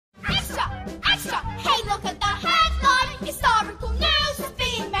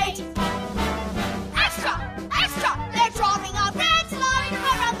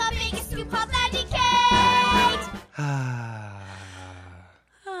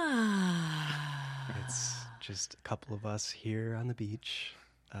Just a couple of us here on the beach.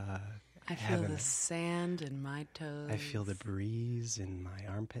 I feel the sand in my toes. I feel the breeze in my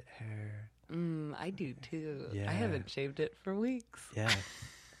armpit hair. I do too. Yeah. I haven't shaved it for weeks. Yeah.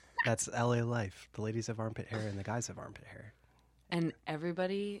 That's LA life. The ladies have armpit hair and the guys have armpit hair. And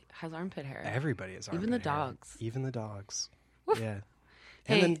everybody has armpit hair. Everybody has armpit Even the hair. dogs. Even the dogs. Woof. Yeah.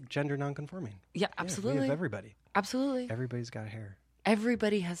 Hey. And then gender nonconforming. Yeah, absolutely. We have everybody. Absolutely. Everybody's got hair.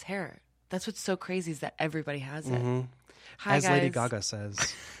 Everybody has hair. That's what's so crazy is that everybody has it. Mm-hmm. Hi, As guys. Lady Gaga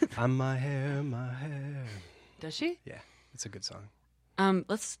says, I'm my hair, my hair. Does she? Yeah, it's a good song.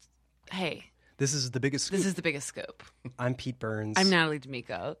 Hey, This is the biggest scoop. this is the biggest scoop. I'm Pete Burns. I'm Natalie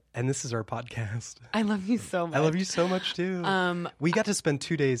D'Amico. And this is our podcast. I love you so much. I love you so much, too. We got to spend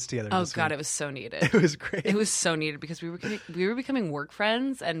 2 days together Oh, this God, week. it was so needed. It was great. It was so needed because we were becoming work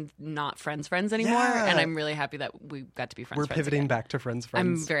friends and not friends anymore. Yeah. And I'm really happy that we got to be friends. We're friends pivoting again. back to friends.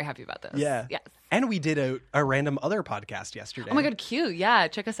 I'm very happy about this. Yeah. Yes. And we did a random other podcast yesterday. Oh my God, cute. Yeah,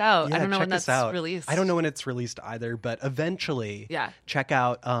 check us out. Yeah, I don't know check when that's us out. released. I don't know when it's released either, but eventually, check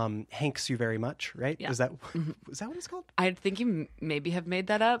out Hanks You Very Much, right? Yeah. Is that what it's called? I think you maybe have made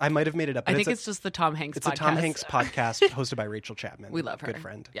that up. I might have made it up. I but think it's just the Tom Hanks It's podcast. a Tom Hanks podcast hosted by Rachel Chapman. We love her. Good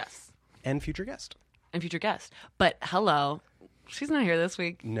friend. Yes. And future guest. But hello. She's not here this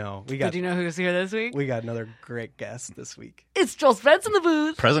week. No. Did you know who's here this week? We got another great guest this week. It's Joel Spence in the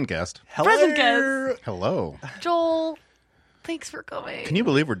booth. Present guest. Hello. Present guest. Hello. Joel, thanks for coming. Can you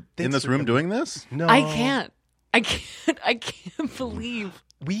believe we're in this room doing this? No. I can't believe.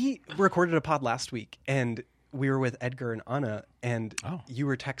 We recorded a pod last week, and we were with Edgar and Anna, and you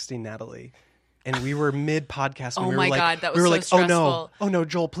were texting Natalie. And we were mid-podcast. And Oh we were my like, God, that was we were so like, stressful. Oh no,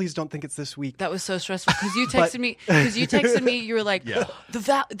 Joel, please don't think it's this week. That was so stressful because you texted me. You were like,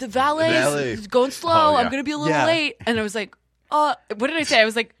 the valet is going slow. Oh, yeah. I'm going to be a little late. And I was like, what did I say? I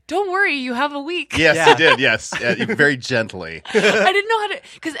was like, don't worry, you have a week. Yes, you did. Yes, very gently. I didn't know how to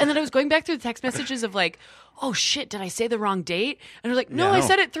and then I was going back through the text messages of like, oh shit, did I say the wrong date? And I was like, no, I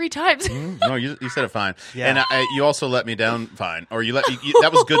said it 3 times. No, you said it fine. Yeah. And you also let me down fine, or that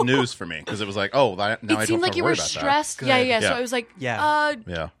was good news for me because it was like, now I don't It seemed like you were stressed. Yeah. So I was like,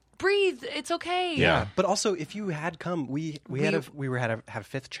 breathe. It's okay. Yeah. But also, if you had come, we had to have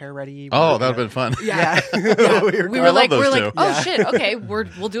fifth chair ready. Oh, that would have been fun. Yeah. we were like, two. oh shit, okay,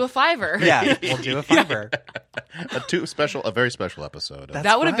 we'll do a $5. Yeah, we'll do a $5. A very special episode.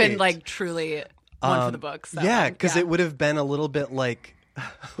 That would have been right. like truly one for the books. Because it would have been a little bit like,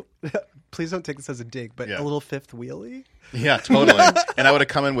 please don't take this as a dig, but a little fifth wheelie. Yeah, totally. And I would have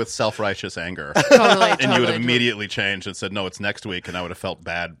come in with self-righteous anger. Totally. And you would have immediately changed and said, no, it's next week. And I would have felt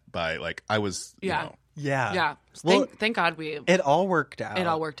bad by, like, I was, Yeah. Yeah. Well, thank God it all worked out. It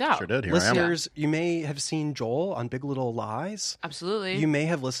all worked out. Sure did. Here Listeners, you may have seen Joel on Big Little Lies. Absolutely. You may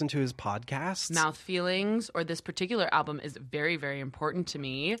have listened to his podcasts. Mouth Feelings, or this particular album is very, very important to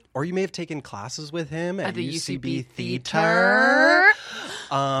me. Or you may have taken classes with him at the UCB Theater.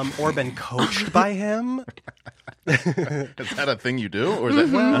 Or been coached by him. Is that a thing you do? Or is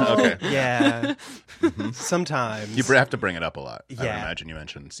that okay? Yeah. Sometimes. You have to bring it up a lot. I would Yeah. imagine you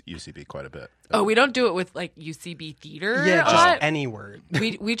mentioned UCB quite a bit. Oh, we don't do it with like UCB Theater Yeah, a just lot. any word.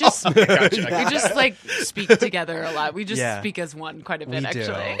 We just we just like speak together a lot. We just Yeah. speak as one quite a bit, We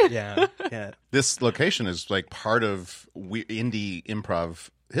actually. do. Yeah. This location is like part of indie improv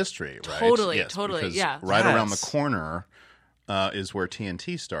history, right? Totally, Yes, totally, because yeah. Right around the Yes. corner is where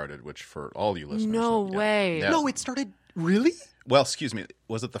TNT started, which for all you listeners. No way. Yeah. No, it started. Really? Well, excuse me.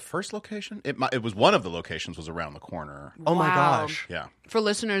 Was it the first location? It was one of the locations was around the corner. Oh my Wow. gosh. Yeah. For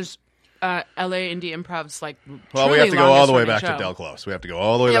listeners, LA Indie Improv's like Well, we truly have to go all the way longest back running to show. Del Close. We have to go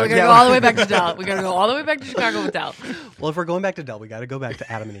all the way Yeah, back. we gotta go all the way back to Del. We gotta go all the way back to Chicago with Del. Well, if we're going back to Del, we got to go back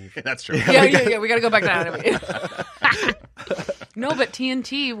to Adam and Eve. That's true. Yeah. We gotta go back to anatomy. No, but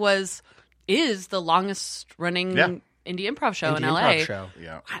TNT is the longest running indie improv show in Indie LA. improv show.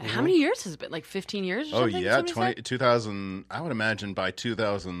 Yeah. How many years has it been? Like 15 years or Oh something? yeah, somebody said? 2000. I would imagine by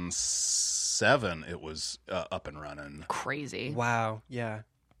 2007 it was up and running. Crazy. Wow. Yeah.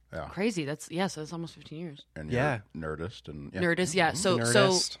 Crazy. So that's almost 15 years. And you're Nerdist and Nerdist, yeah. So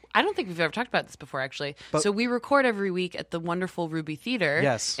Nerdist. I don't think we've ever talked about this before, actually. So we record every week at the wonderful Ruby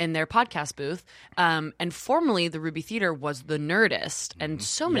Theater in their podcast booth. And formerly, the Ruby Theater was the Nerdist. And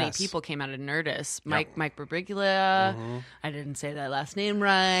so many people came out of Nerdist. Mike Birbiglia. I didn't say that last name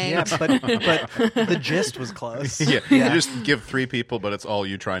right. Yeah, but the gist was close. You just give 3 people, but it's all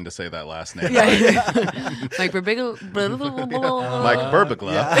you trying to say that last name. Mike Birbiglia. Mike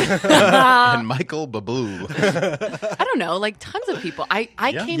Birbiglia and Michael Bablou. I don't know, like tons of people. I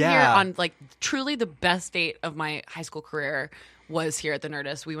came here on like truly the best date of my high school career was here at the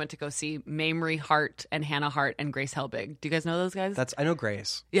Nerdist. We went to go see Mamrie Hart and Hannah Hart and Grace Helbig. Do you guys know those guys? I know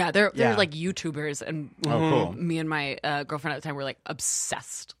Grace. Yeah, they're like YouTubers, and cool. me and my girlfriend at the time were like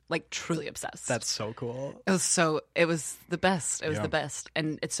obsessed, like truly obsessed. That's so cool. It was the best. It was the best,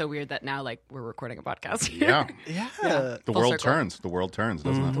 and it's so weird that now like we're recording a podcast. Yeah. The world circle. turns. The world turns,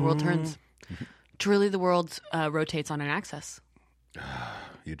 doesn't it? The world turns. Truly, the world rotates on an axis.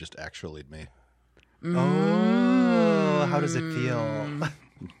 You just actually'd me. Oh, how does it feel?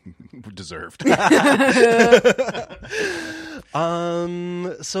 Deserved.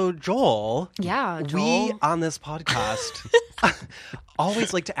 So Joel, we on this podcast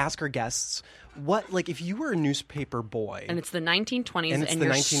always like to ask our guests what, like, if you were a newspaper boy, and it's the 1920s, and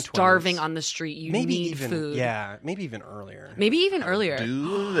you're starving on the street, you need food. Yeah, maybe even earlier.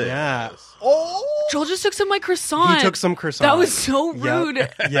 Do this. Yeah. Oh, Joel just took some of my croissant. He took some croissant. That was so rude.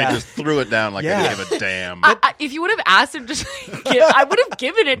 Yep. I just threw it down like I didn't give a damn. If you would have asked him, I would have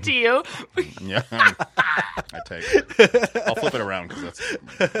given it to you. Yeah, I take it. I'll flip it around because that's.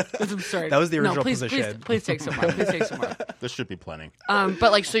 I'm sorry. That was the original position. Please take some more. Please take some more. This should be plenty.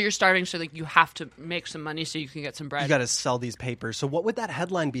 But like, so you're starting, so like you have to make some money so you can get some bread. You got to sell these papers. So what would that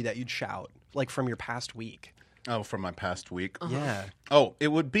headline be that you'd shout, like from your past week? Oh, from my past week? Yeah. Oh, it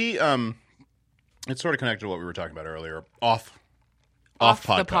would be, it's sort of connected to what we were talking about earlier. Off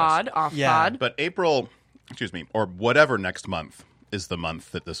podcast. Pod. But April, or whatever next month is the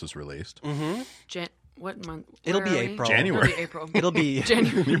month that this is released. Mm-hmm. What month? It'll be April. January. It'll be April. It'll be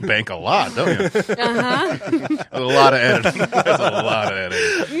January. You bank a lot, don't you? That's a lot of editing. That's a lot of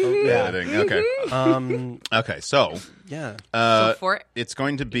editing. Okay. Okay, so yeah. It's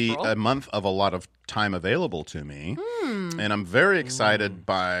going to be April? a month of a lot of time available to me, and I'm very excited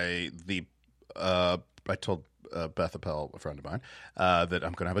by the. I told Beth Appel, a friend of mine, that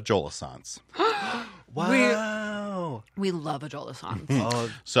I'm going to have a Joel-assance. Wow. We love a Joel-assance.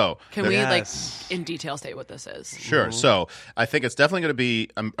 So can we like in detail state what this is? Sure. Mm-hmm. So I think it's definitely going to be.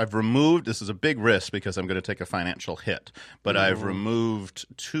 I've removed. This is a big risk because I'm going to take a financial hit, but I've removed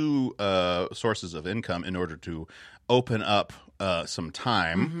two sources of income in order to open up some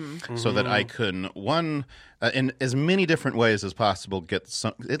time so that I can in as many different ways as possible get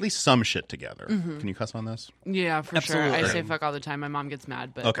at least some shit together. Can you cuss on this? Yeah, for Absolutely. sure. I say fuck all the time. My mom gets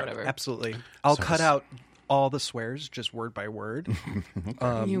mad, but whatever. Absolutely. I'll cut out all the swears, just word by word.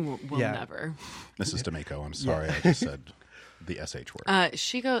 You will never. Mrs. D'Amico, I'm sorry, I just said the SH word.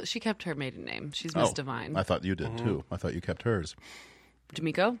 She kept her maiden name. She's Miss Divine. I thought you did too. I thought you kept hers.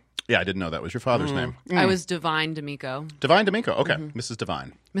 D'Amico? Yeah, I didn't know that was your father's name. I was Divine D'Amico. Divine D'Amico. Okay, Mrs.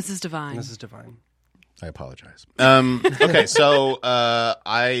 Divine. Mrs. Divine. Mrs. Divine. I apologize. Okay, so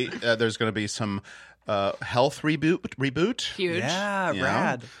there's going to be some health reboot. Huge. Yeah,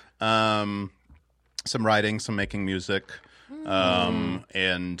 rad. Some writing, some making music,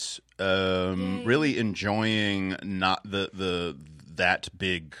 and really enjoying not that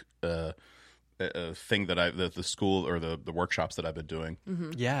big thing that the school or the workshops that I've been doing.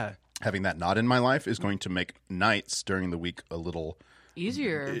 Yeah. Having that not in my life is going to make nights during the week a little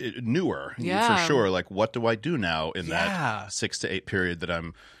easier, newer, for sure. Like, what do I do now in that 6 to 8 period that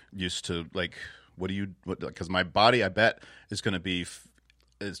I'm used to? Like, because my body, I bet, is going to be.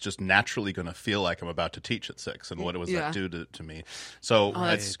 It's just naturally going to feel like I'm about to teach at 6, and what does that do to me? So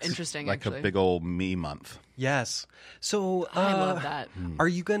that's interesting. Like actually. a big old me month. Yes. So I love that. Are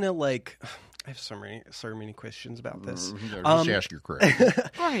you gonna like? I have so many questions about this. Just ask your question.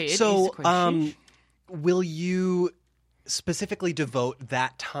 Right. So, will you specifically devote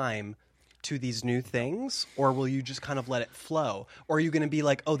that time to these new things, or will you just kind of let it flow? Or are you going to be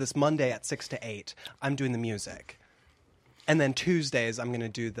like, oh, this Monday at 6 to 8, I'm doing the music, and then Tuesdays I'm going to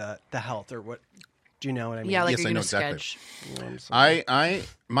do the health, or what? Do you know what I mean? Yeah, like yes, you're I know going to exactly.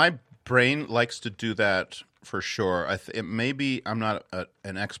 sketch. My brain likes to do that for sure. I'm not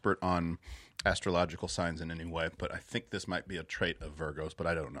an expert on astrological signs in any way, but I think this might be a trait of Virgos, but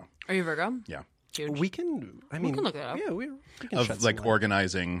I don't know. Are you Virgo? Yeah. Huge. We can look it up. Yeah, we can Of shed like some light.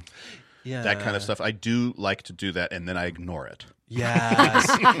 organizing, that kind of stuff. I do like to do that, and then I ignore it.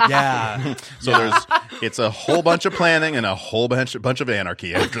 Yes. Yeah. So it's a whole bunch of planning and a whole bunch of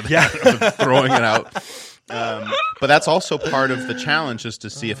anarchy after that, throwing it out. But that's also part of the challenge, is to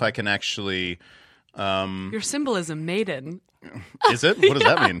see if I can actually. Your symbol is a maiden. Is it? What does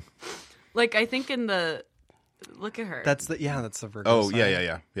that mean? Like, I think look at her. That's the Virgo. Oh,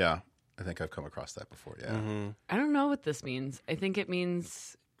 sign. yeah. I think I've come across that before. Yeah. Mm-hmm. I don't know what this means. I think it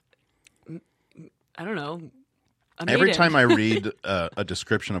means, I don't know, Every time I read a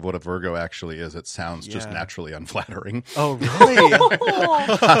description of what a Virgo actually is, it sounds just naturally unflattering. Oh, really?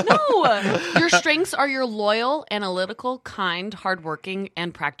 No. Your strengths are you're loyal, analytical, kind, hardworking,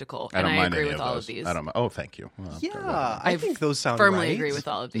 and practical. And I agree with all of these. I don't mind. Oh, thank you. Well, I think those sound firmly right. agree with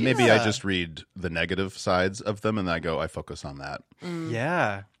all of these. Maybe I just read the negative sides of them and I focus on that.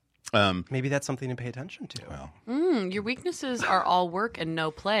 Yeah. Maybe that's something to pay attention to. Well, your weaknesses are all work and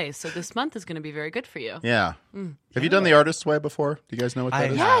no play. So this month is going to be very good for you. yeah. Have you done the artist's way before? Do you guys know what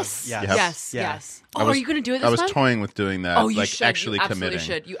that is? Yes. Oh, are you going to do it this month? I was month? toying with doing that. Oh, you should. Actually you absolutely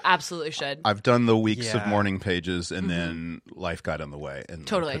committing. should. You absolutely should. I've done the weeks of morning pages, and then life got in the way. And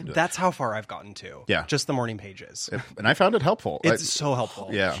totally. That's how far I've gotten to. Yeah. Just the morning pages. And I found it helpful. It's so helpful.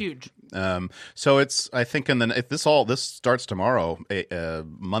 Yeah. Huge. So it's, I think, and then if this starts tomorrow,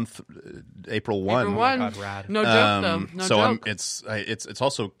 month April 1. April 1. Oh my God, rad. No joke though. No joke. It's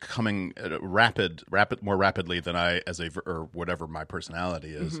also coming at more rapidly than I or whatever my personality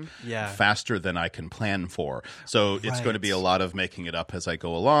is. Yeah. Faster than I can plan for. So it's going to be a lot of making it up as I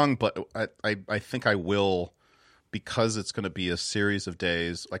go along. But I think I will. Because it's going to be a series of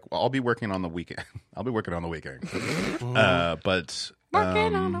days, like I'll be working on the weekend. I'll be working on the weekend, but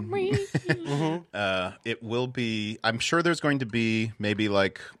working on the weekend. It will be. I'm sure there's going to be maybe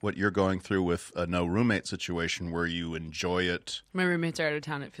like what you're going through with a no roommate situation, where you enjoy it. My roommates are out of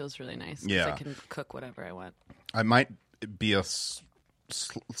town. It feels really nice. Yeah, I can cook whatever I want. I might be a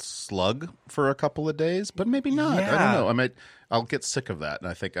slug for a couple of days, but maybe not. Yeah. I don't know. I'll get sick of that, and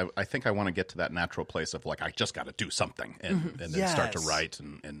I think I want to get to that natural place of like I just got to do something and then start to write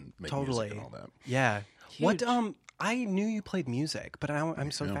and make music and all that. Yeah. Huge. What I knew you played music, but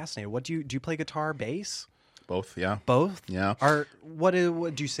I'm so fascinated. What do you play guitar, bass? Both, yeah. Both? Yeah. What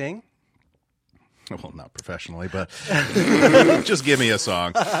do you sing? Well, not professionally, but just give me a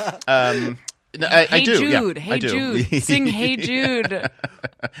song. I do. Jude. Yeah, Hey I do. Jude. Sing Hey Jude.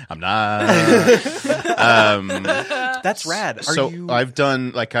 I'm not. That's rad. I've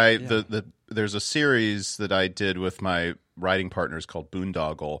done there's a series that I did with my writing partners called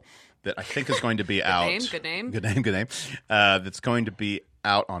Boondoggle that I think is going to be out. Good name. That's going to be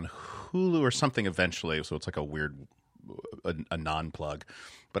out on Hulu or something eventually. So it's like a weird, a non-plug.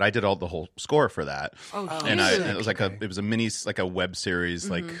 But I did the whole score for that. Oh, and it was it was a mini, like a web series,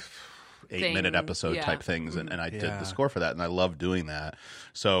 like 8-minute episode type things, and I did the score for that, and I love doing that.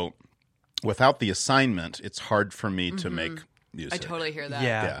 So without the assignment, it's hard for me to make music. I totally hear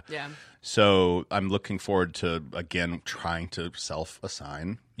that. Yeah. So I'm looking forward to, again, trying to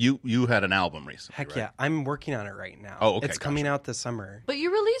self-assign. You had an album recently, Heck right? yeah. I'm working on it right now. Oh, okay. It's coming out this summer. But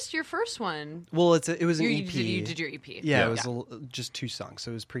you released your first one. Well, it was an EP. You did your EP. Yeah, it was just 2 songs, so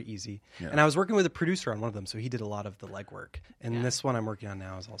it was pretty easy. Yeah. And I was working with a producer on one of them, so he did a lot of the legwork. And this one I'm working on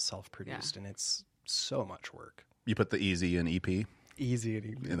now is all self-produced, and it's so much work. You put the easy in EP? Easy in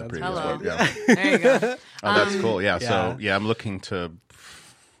EP. In the previous Hello. one, yeah. There you go. Oh, that's cool. Yeah, so I'm looking to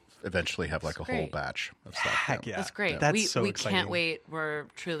eventually have like a whole batch of stuff. Heck yeah. That's great. That's we exciting. can't wait. We're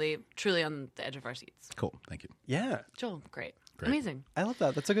truly on the edge of our seats. Cool. Thank you. Yeah. Joel, great. Amazing. I love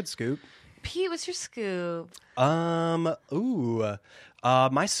that. That's a good scoop. Pete, what's your scoop? My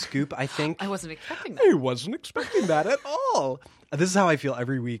scoop, I think. I wasn't expecting that. I wasn't expecting that at all. This is how I feel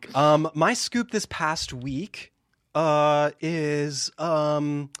every week. My scoop this past week is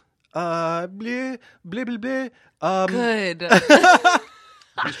bleh, bleh, bleh, bleh. Good.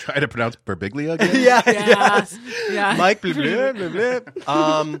 Just try to pronounce Berbiglia again? Yes. Yeah. Mike, blah, blah, blah,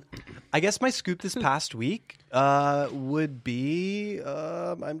 blah. I guess my scoop this past week would be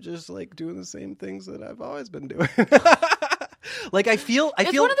I'm just like doing the same things that I've always been doing. Like I feel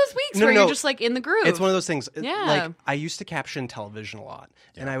it's one of those weeks where you're just like in the groove. It's one of those things. Yeah. Like I used to caption television a lot,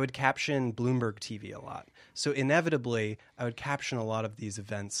 and I would caption Bloomberg TV a lot. So inevitably, I would caption a lot of these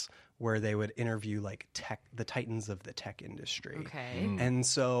events where they would interview like the titans of the tech industry. Okay. And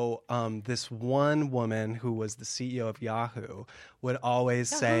so this one woman who was the CEO of Yahoo would always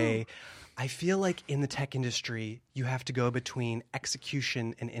say, I feel like in the tech industry, you have to go between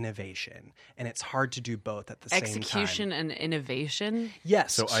execution and innovation. And it's hard to do both at the same time. Execution and innovation?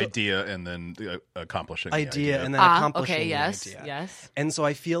 Yes. So idea and then accomplishing the idea. And then accomplishing okay, the yes, idea. yes. And so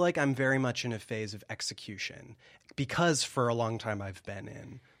I feel like I'm very much in a phase of execution because for a long time I've been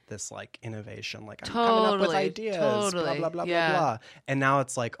in this like innovation, like I'm coming up with ideas, blah, blah, blah, blah, blah. And now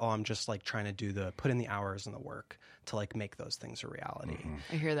it's like, I'm just like trying to put in the hours and the work to like make those things a reality.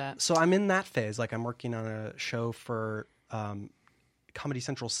 I hear that. So I'm in that phase. Like I'm working on a show for Comedy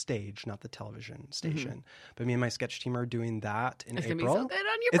Central Stage, not the television station. But me and my sketch team are doing that in April. It's gonna be so good on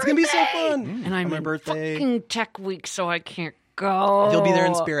your birthday. It's gonna be so fun. And I'm on my in birthday. fucking tech week, so I can't go. You'll be there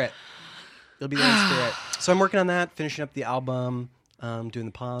in spirit. You'll be there in spirit. So I'm working on that, finishing up the album, doing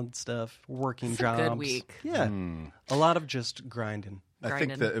the pod stuff, working jobs. A good week. Yeah, a lot of just grinding. I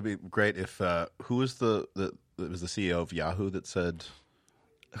think that it'd be great if who was it was the CEO of Yahoo that said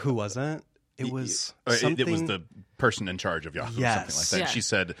who was it? It was something... It was the person in charge of Yahoo, yes. something like that. Yeah. She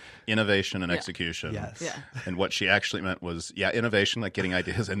said innovation and execution. Yes. Yeah. And what she actually meant was, innovation, like getting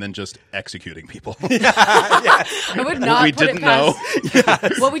ideas, and then just executing people. I would not What we put didn't it know.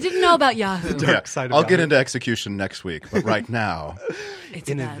 past... What we didn't know about Yahoo. Dark side of I'll get Yahoo. into execution next week, but right now... It's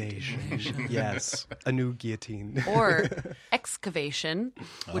Innovation. Yes. A new guillotine. Or excavation,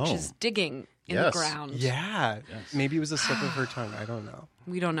 which is digging in the ground. Yeah. Maybe it was a slip of her tongue. I don't know.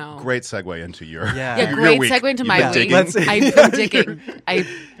 We don't know. Great segue into your Yeah, your great week. segue into You've my been week. digging. I've been digging.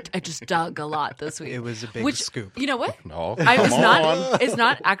 I just dug a lot this week. It was a big scoop. You know what? Oh, I was come not. on. It's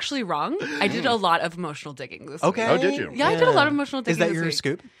not actually wrong. I did a lot of emotional digging this Okay. week. Oh, did you? Yeah, I did a lot of emotional digging. Is that this your week.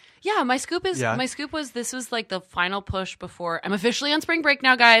 scoop? Yeah, my scoop was like the final push before I'm officially on spring break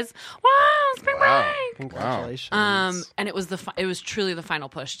now, guys. Wow, spring break! Congratulations. And it was truly the final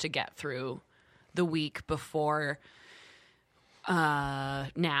push to get through the week before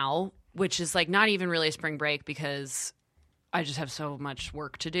now, which is like not even really a spring break because I just have so much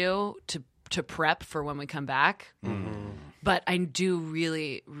work to do to prep for when we come back. Mm-hmm. But I do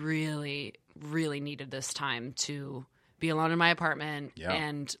really, really, really needed this time to be alone in my apartment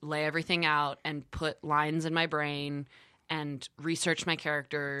and lay everything out and put lines in my brain and research my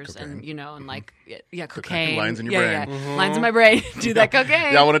characters and like cocaine. Lines in your brain. Yeah. Mm-hmm. Lines in my brain. Do that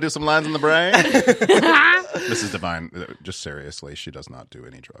cocaine. Y'all want to do some lines in the brain? Mrs. Divine, just seriously, she does not do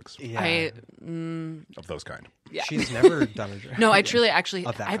any drugs Yeah. of those kind. Yeah. She's never done a drug. No, I truly actually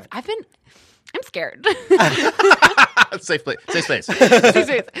Of that I'm scared. Safe place. Safe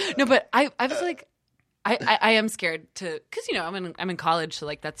space. No, but I was like I am scared because I'm in college, so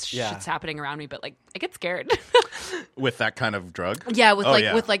like that's shit's happening around me, but like I get scared With that kind of drug? Yeah, with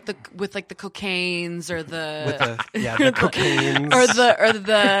the cocaines or the the cocaines or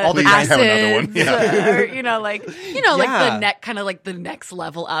the All the acids, have another one. Yeah. or like the neck kind of like the next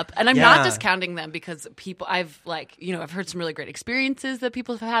level up, and I'm not discounting them because people I've heard some really great experiences that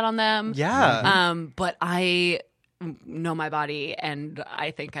people have had on them. Yeah. But I know my body, and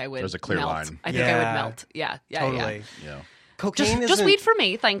I think I would. There's a clear melt. line. I think I would melt. Yeah. Totally. Yeah. Cocaine Just weed for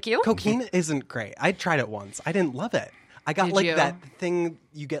me, thank you. Cocaine isn't great. I tried it once. I didn't love it. I got Did you? that thing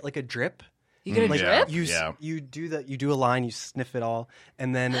you get like a drip. You get a drip? You do that. You do a line. You sniff it all,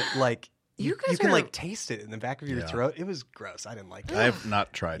 and then it you can like taste it in the back of your throat. It was gross. I didn't like it. I have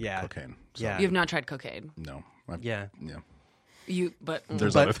not tried cocaine. So Yeah. You have not tried cocaine. No. Yeah.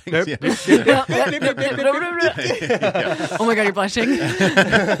 There's other things. Nope. Yeah. Oh my god, you're blushing.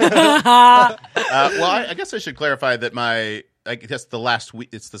 Well, I guess I should clarify that I guess the last week.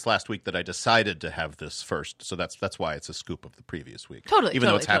 It's this last week that I decided to have this first, so that's why it's a scoop of the previous week. Totally,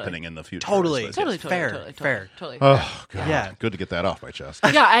 though it's happening in the future. Totally. Totally. Fair. Oh god, Yeah. Good to get that off my chest.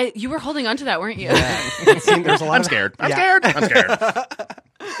 Yeah, you were holding on to that, weren't you? There's a lot I'm scared. I'm scared.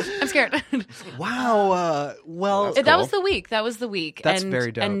 I'm scared. Wow. Well, That was the week. That's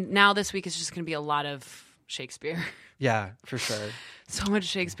very dope. And now this week is just going to be a lot of Shakespeare. Yeah, for sure. So much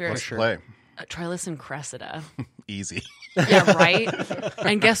Shakespeare. Let's play. Troilus and Cressida. Easy. Yeah, right?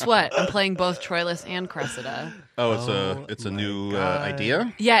 And guess what? I'm playing both Troilus and Cressida. Oh, it's a new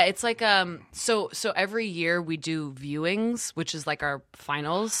idea? Yeah, it's like so every year we do viewings, which is like our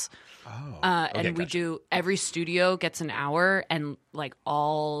finals. And we do every studio gets an hour, and like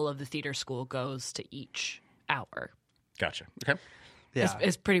all of the theater school goes to each hour. Gotcha. Okay. Yeah.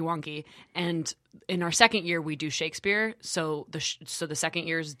 It's pretty wonky. And in our second year, we do Shakespeare. So the second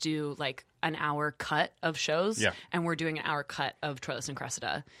years do like an hour cut of shows. Yeah. And we're doing an hour cut of Troilus and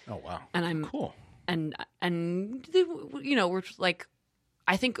Cressida. Oh wow. And I'm cool. And we're like,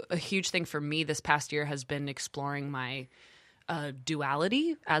 I think a huge thing for me this past year has been exploring my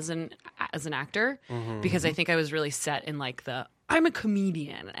duality as an actor, because I think I was really set in like I'm a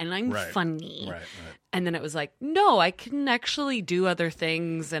comedian and I'm funny. Right. And then it was like, no, I can actually do other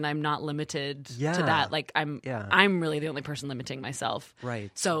things, and I'm not limited to that. Like I'm really the only person limiting myself.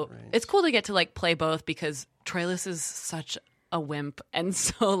 Right. So it's cool to get to like play both, because Troilus is such a wimp, and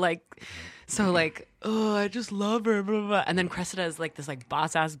so oh, I just love her, blah, blah, blah. And then Cressida is like this like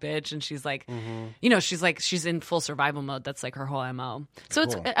boss ass bitch, and she's like, she's in full survival mode. That's like her whole MO. So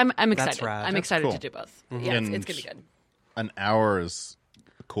Cool. I'm excited. That's rad. I'm That's excited cool. to do both. Yeah, it's gonna be good. An hour is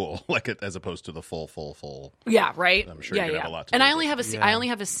cool, as opposed to the full. Yeah, right. I'm sure you're gonna have a lot to and do, I only but- have I only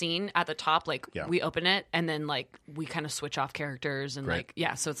have a scene at the top. Like Yeah. we open it, and then like we kind of switch off characters, and Great.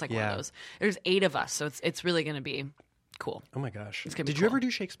 so it's like one of those. There's 8 of us, so it's really gonna be cool. Oh my gosh! It's gonna be Did cool. you ever do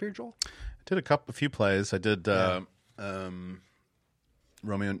Shakespeare, Joel? I did a few plays. I did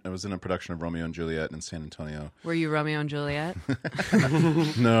Romeo. I was in a production of Romeo and Juliet in San Antonio. Were you Romeo and Juliet?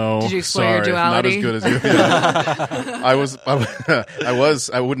 No. Did you explore your duality? Not as good as you. Yeah.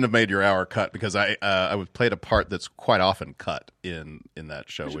 I wouldn't have made your hour cut because I played a part that's quite often cut in that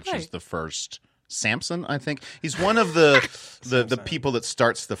show, which is the first Samson, I think. He's one of the people that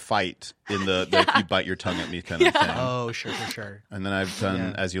starts the fight in the you bite your tongue at me kind of thing. Oh, sure. And then I've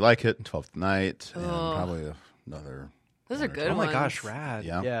done As You Like It, 12th Night, and probably another. Those are good ones. Oh my gosh, rad.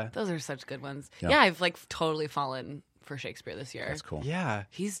 Yeah. Those are such good ones. Yeah. I've like totally fallen for Shakespeare this year. That's cool. Yeah.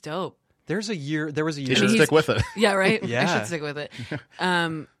 He's dope. There was a year. You should stick with it. Yeah, right? Yeah. I should stick with it.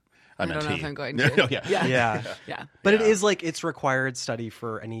 I don't know if I'm going to. Yeah. But it is like it's required study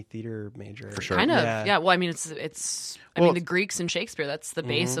for any theater major. For sure. Kind of. Yeah. Well, I mean, I mean, the Greeks and Shakespeare, that's the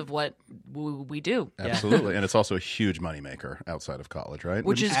base of what we do. Absolutely. And it's also a huge moneymaker outside of college, right?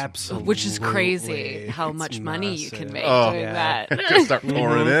 Which is crazy how much money you can make doing that. Just start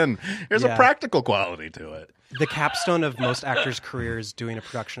pouring in. There's a practical quality to it. The capstone of most actors' careers doing a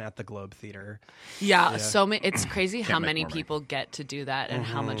production at the Globe Theater. Yeah. So it's crazy how many people get to do that and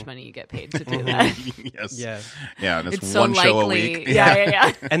how much money you get paid to do that. Yes. Yeah. And it's so one show a likely. week.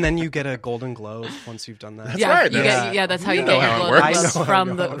 Yeah. And then you get a Golden Globe once you've done that. That's right. That's how you know get how it your works.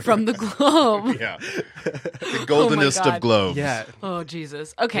 Globes from the Globe. Yeah. The goldenest God. of globes. Yeah. Oh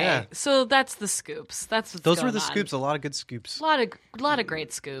Jesus. Okay. Yeah. So that's the scoops. That's what's Those going were the on. scoops. A lot of good scoops. A lot of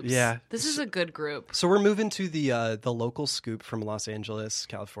great scoops. Yeah. This is a good group. So we're moving to the local scoop from Los Angeles,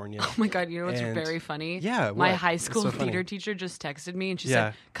 California. Oh my God, you know what's And- very funny? Yeah, My what? high What's school so funny? theater teacher just texted me and she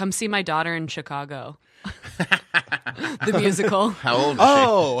Yeah. said, "Come see my daughter in Chicago." The musical. How old is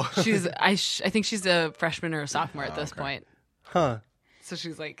Oh, She's I think she's a freshman or a sophomore at this point. huh. So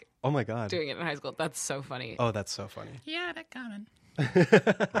she's like Oh my God. doing it in high school. That's so funny. Oh, that's so funny. Yeah, that coming. she?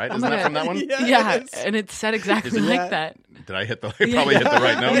 Right? Isn't that from that one? Yeah, and it's said exactly like Yeah. that. Did I hit the probably hit the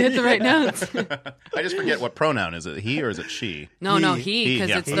right You note? hit the right notes. I just forget what pronoun is it he or is it she? No, He, because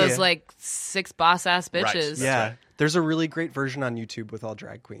yeah. it's He. those like 6 boss ass bitches. Yeah. right. There's a really great version on YouTube with all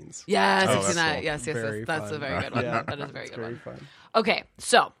drag queens. Yes, Oh, it's that's not. cool. Yes, Very that's a fun. very good one. Yeah. That is a very good Very one. fun. Okay,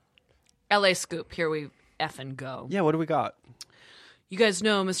 so LA Scoop. Here we effing go. Yeah, what do we got? You guys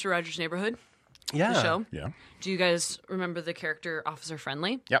know Mr. Rogers' Neighborhood, Yeah. the show? Yeah. Do you guys remember the character Officer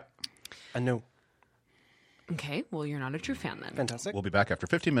Friendly? Yep. I know. Okay, well, you're not a true fan then. Fantastic. We'll be back after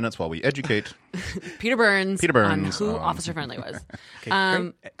 15 minutes while we educate. Peter Burns on Burns who on- Officer Friendly was. Okay,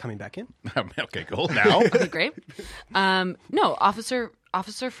 great. Coming back in. Okay, cool. Now. Okay, great. No, Officer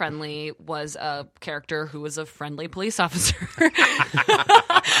Friendly was a character who was a friendly police officer.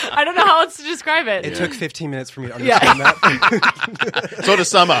 I don't know how else to describe it. It took 15 minutes for me to understand that. So to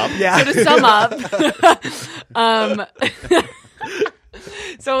sum up. Yeah. So to sum up,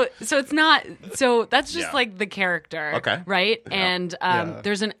 so it's not. So that's just Yeah. like the character, Okay. right? Yeah. And Yeah.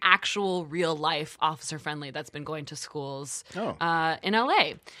 there's an actual real life Officer Friendly that's been going to schools Oh. in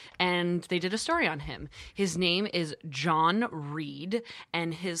LA, and they did a story on him. His name is John Reed,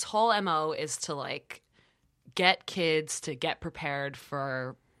 and his whole MO is to like get kids to get prepared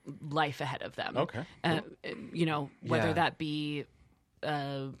for life ahead of them. Okay. You know, whether Yeah. that be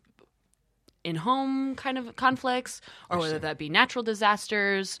in-home kind of conflicts, or whether that be natural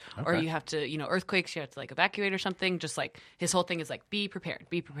disasters, or Okay. you have to, you know, earthquakes, you have to like evacuate or something. Just like his whole thing is like, be prepared,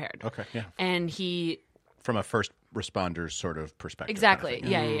 be prepared. Okay, yeah. And he From a first responders sort of perspective. exactly, kind of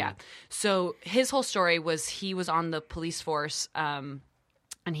thing. yeah. So his whole story was he was on the police force, and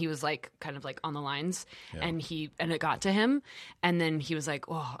he was like kind of like on the lines, and it got to him, and then he was like,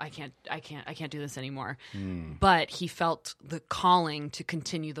 oh, I can't do this anymore. But he felt the calling to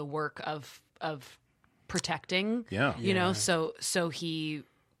continue the work of protecting. Yeah. You know, so he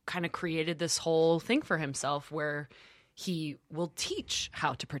kind of created this whole thing for himself where he will teach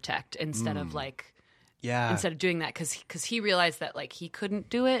how to protect instead of like Yeah. instead of doing that because he realized that like he couldn't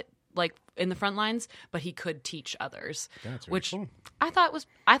do it like in the front lines, but he could teach others, That's very which cool. I thought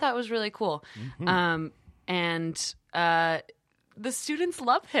was really cool. And the students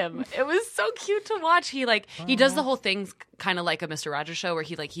love him. It was so cute to watch. He does the whole thing kind of like a Mr. Rogers show where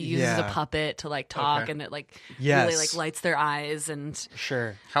he uses a Yeah. puppet to like talk, Okay. and it like Yes. really like lights their eyes, and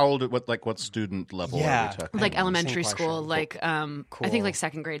Sure. How old? What student level Yeah. are we talking? like about? elementary Same school, question. like I think Cool. like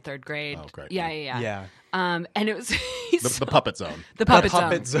 2nd grade, 3rd grade. Oh, great. Yeah. Yeah. And it was he's The puppet zone. The puppet,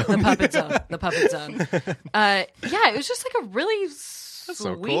 puppet zone. zone. The puppet zone. The puppet zone. Yeah, it was just like a really so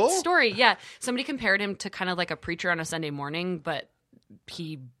sweet cool. story. Yeah. Somebody compared him to kind of like a preacher on a Sunday morning, but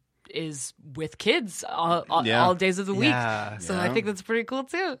he is with kids all Yeah. all days of the week. Yeah. So Yeah. I think that's pretty cool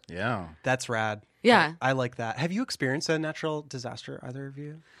too. Yeah. That's rad. Yeah. I like that. Have you experienced a natural disaster, either of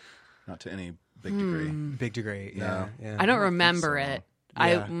you? Not to any big degree. Big degree, yeah. I don't remember it.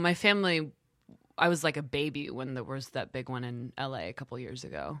 Yeah. My family, I was like a baby when there was that big one in LA a couple years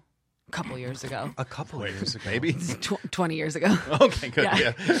ago. A couple years ago. Maybe 20 years ago. Okay, good.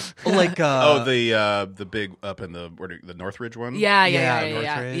 Yeah. Like the big up in the Northridge one.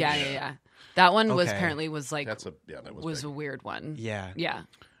 Yeah. That one was apparently like that was a weird one. Yeah. Yeah.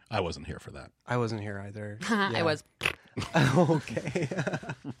 I wasn't here for that. I wasn't here either. I was. Okay.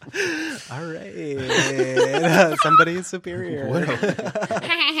 All right. Somebody is superior.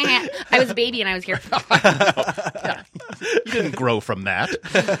 I was a baby and I was here. You didn't grow from that.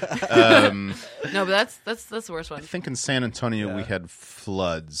 No, but that's the worst one. I think in San Antonio we had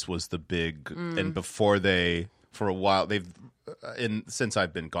floods was the big, and before for a while since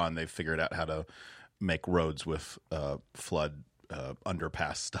I've been gone, they've figured out how to make roads with flood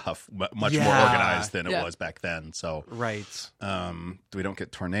underpass stuff much more organized than it was back then. So we don't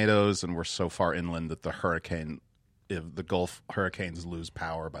get tornadoes, and we're so far inland that the Gulf hurricanes lose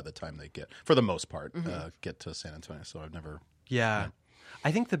power by the time they for the most part, get to San Antonio. So I've never. Yeah.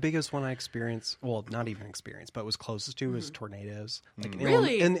 I think the biggest one I experienced, well, not even experienced, but was closest to was tornadoes. Like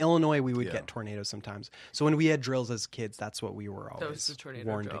in Illinois, we would get tornadoes sometimes. So when we had drills as kids, that's what we were always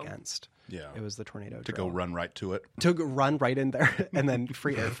warned against. Yeah. It was the tornado to drill. go run right to it. To run right in there, and then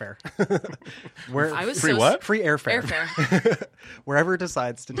free airfare. What? Free airfare. Airfare. Wherever it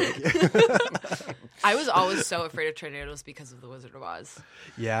decides to take you. I was always so afraid of tornadoes because of the Wizard of Oz.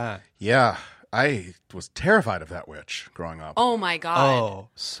 Yeah. Yeah. I was terrified of that witch growing up. Oh my God. Oh,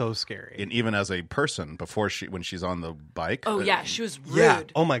 so scary. And even as a person, when she's on the bike. Oh yeah, she was rude. Yeah.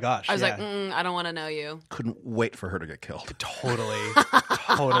 Oh my gosh. I was like, I don't want to know you. Couldn't wait for her to get killed.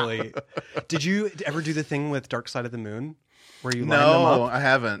 Totally. Did you ever do the thing with Dark Side of the Moon? Where you line them up? No, I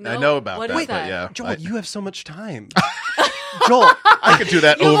haven't. No? I know about What that, is that? but yeah. Joel, you have so much time. Joel, I could do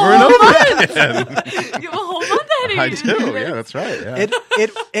that over and over again. You have a whole month ahead of you. I do. Yeah, that's right. Yeah.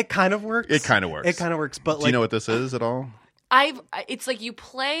 it kind of works. It kind of works. But do you know what this is at all? It's like you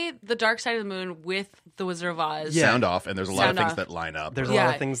play the Dark Side of the Moon with the Wizard of Oz. Yeah. Sound off, and there's a lot of things that line up. There's a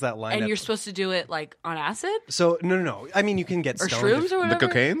lot of things that line up. And you're supposed to do it like on acid? So no. I mean, you can get Or stoned. shrooms or whatever?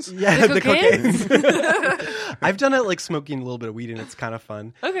 The cocaines? Yeah, the cocaines? cocaines. I've done it like smoking a little bit of weed, and it's kind of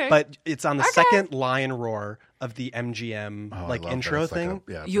fun. Okay. But it's on the second lion roar of the MGM I love intro that. thing.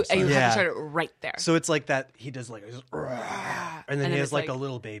 You have to start it right there. So it's like that. He does like, and then he has like a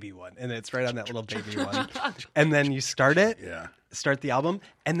little baby one, and it's right on that little baby one. And then you start it. Yeah. Start the album,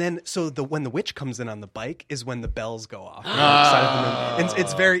 and then when the witch comes in on the bike is when the bells go off. On the side of the moon. And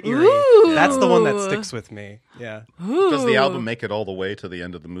it's very eerie. Ooh. That's the one that sticks with me. Yeah. Does the album make it all the way to the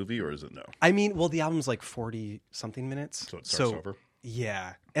end of the movie, or is it no? I mean, well, the album's like 40 something minutes, so it starts over.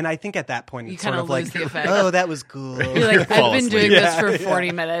 Yeah, and I think at that point you it's kind sort of of lose like, the effect. oh, that was cool. You're like, I've been doing this for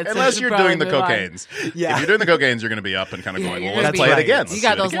 40 minutes. Unless you're doing the cocaines. Yeah. If you're doing the cocaines, you're going to be up and kind of going, well, let's play it right. again. You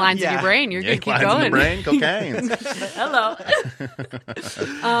got those lines in your brain. You're going to keep going. Lines in the brain, cocaine.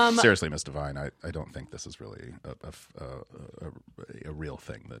 Hello. Seriously, Miss Divine, I don't think this is really a real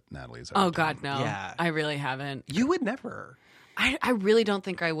thing that Natalie's ever done. God, no. Yeah. I really haven't. You would never. I really don't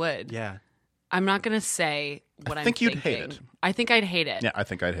think I would. Yeah. I'm not going to say what I'm thinking. You'd hate it. I think I'd hate it. Yeah, I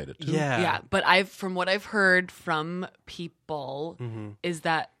think I'd hate it too. Yeah, but from what I've heard from people is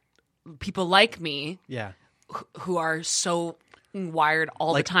that people like me who are so wired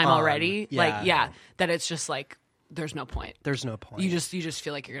all the time already, that it's just like there's no point. There's no point. You just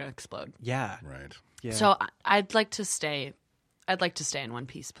feel like you're going to explode. Yeah. Right. Yeah. So I'd like to stay in one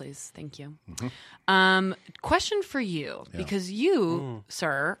piece, please. Thank you. Question for you, because you,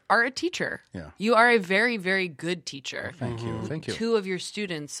 sir, are a teacher. Yeah. You are a very, very good teacher. Thank you. Thank you. 2 of your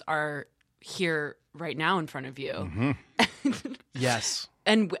students are here right now in front of you. Yes.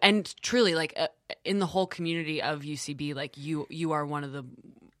 And truly, like in the whole community of UCB, like you are one of the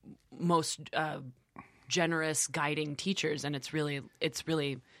most generous guiding teachers, and it's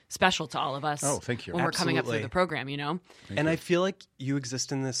really special to all of us. Oh, thank you. When we're coming up through the program, you know. And I feel like you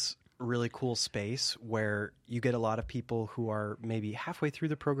exist in this really cool space where you get a lot of people who are maybe halfway through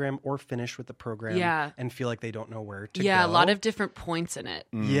the program or finished with the program and feel like they don't know where to go. Yeah, a lot of different points in it.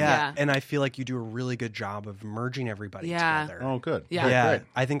 Yeah. And I feel like you do a really good job of merging everybody together. Oh, good. Yeah. Great.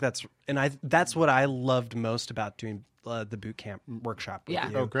 I think that's what I loved most about doing the boot camp workshop with Yeah.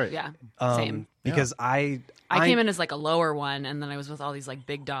 you. Oh, great. Yeah. Same. Because I came in as like a lower one, and then I was with all these like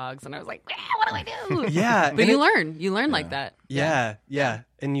big dogs, and I was like, what do I do? Yeah. But you learn like that. Yeah.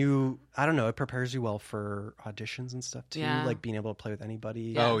 And I don't know, it prepares you well for auditions and stuff too, like being able to play with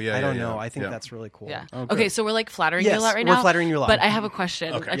anybody. Oh, yeah. I don't know. I think that's really cool. Yeah. Oh, okay, so we're like flattering you a lot right now. We're flattering you a lot. But I have a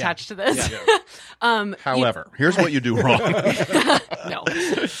question attached to this. Yeah. However, here's what you do wrong. No.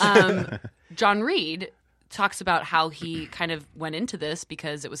 John Reed talks about how he kind of went into this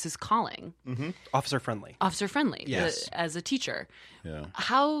because it was his calling. Mm-hmm. Officer friendly. Yes. As a teacher. Yeah.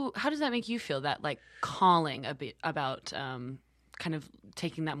 How does that make you feel, that like calling a bit about kind of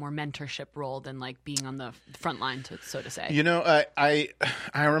taking that more mentorship role than like being on the front line, so to say? You know, I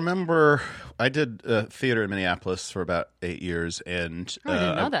remember I did theater in Minneapolis for about 8 years, and I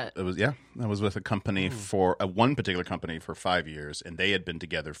didn't know that. I was with a company for one particular company for 5 years, and they had been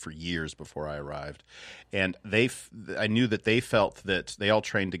together for years before I arrived, and I knew that they felt that they all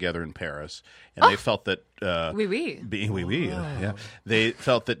trained together in Paris, and they felt that they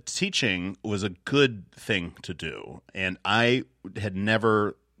felt that teaching was a good thing to do, and I had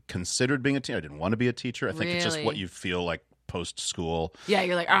never considered being a teacher. I didn't want to be a teacher. I think it's just what you feel like post school. Yeah,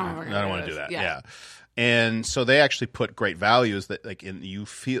 you're like, I don't want to do that. Yeah. And so they actually put great values that like you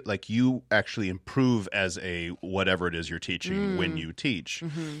feel like you actually improve as a whatever it is you're teaching when you teach.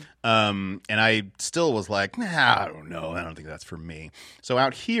 And I still was like, I don't know. I don't think that's for me. So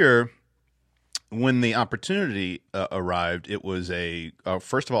out here, when the opportunity arrived, it was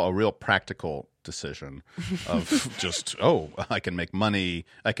first of all, a real practical decision of just, I can make money.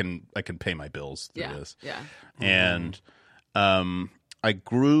 I can pay my bills through this. Yeah. And I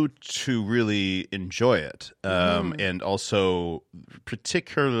grew to really enjoy it. And also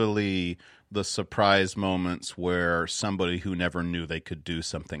particularly the surprise moments where somebody who never knew they could do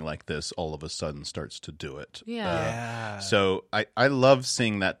something like this all of a sudden starts to do it. Yeah. So I love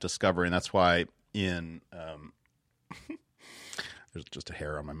seeing that discovery, and that's why there's just a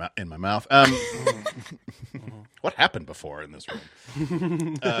hair on in my mouth. What happened before in this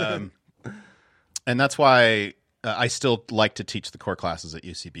room? And that's why I still like to teach the core classes at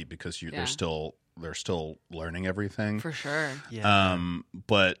UCB because they're still learning everything For sure. Yeah.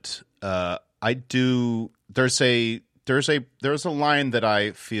 But I do. There's a line that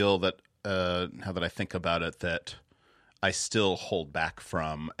I feel that now that I think about it, that I still hold back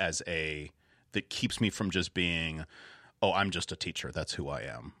from that keeps me from just being, I'm just a teacher. That's who I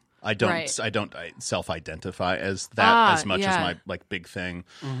am. I don't self-identify as that as much as my like big thing.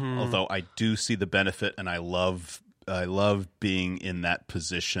 Although I do see the benefit, and I love being in that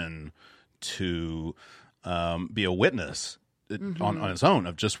position to be a witness on its own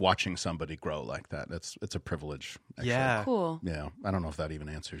of just watching somebody grow like that. It's a privilege. Actually. Yeah. Cool. Yeah. I don't know if that even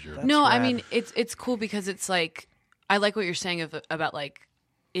answers your. No, rad. I mean it's cool because it's like, I like what you're saying about like,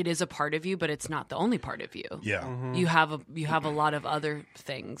 it is a part of you, but it's not the only part of you. Yeah. You have a lot of other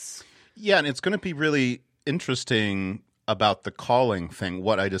things. Yeah, and it's going to be really interesting about the calling thing,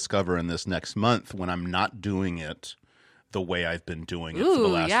 what I discover in this next month when I'm not doing it the way I've been doing it for the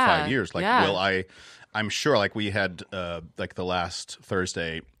last 5 years. Like, will I'm sure, like we had, like the last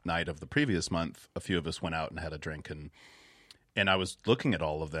Thursday night of the previous month, a few of us went out and had a drink, and I was looking at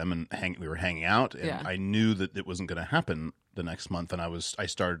all of them, and we were hanging out, and I knew that it wasn't going to happen the next month, and I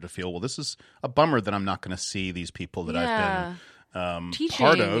started to feel, well, this is a bummer that I'm not going to see these people that I've been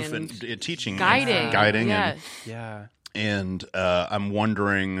part of and teaching, guiding, and I'm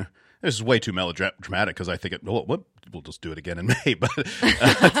wondering. This is way too melodramatic because I think we'll just do it again in May, but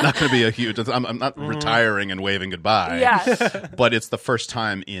it's not going to be a huge. I'm not retiring and waving goodbye. Yeah. But it's the first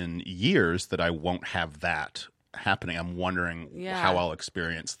time in years that I won't have that happening. I'm wondering how I'll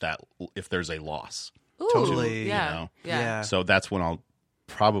experience that if there's a loss. Ooh, Totally. Yeah. So that's when I'll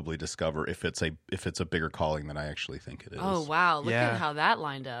probably discover if it's a bigger calling than I actually think it is. Oh wow! Look Yeah. at how that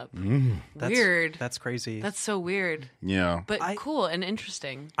lined up. That's Weird. That's crazy. That's so weird, Yeah. but cool and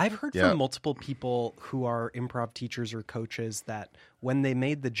interesting. I've heard from multiple people who are improv teachers or coaches that when they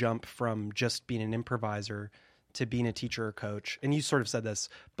made the jump from just being an improviser to being a teacher or coach, and you sort of said this,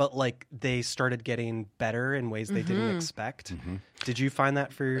 but like they started getting better in ways they didn't expect. Did you find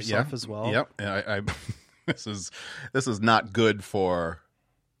that for yourself as well? Yep. I this is not good for.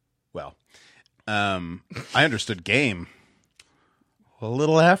 Well, I understood game a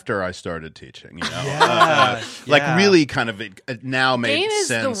little after I started teaching, like really kind of it now makes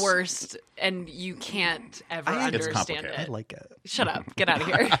sense. Game is the worst, and you can't ever understand it. I like it. Shut up. Get out of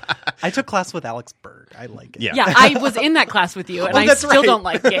here. I took class with Alex Berg. I like it. Yeah, I was in that class with you, and I still don't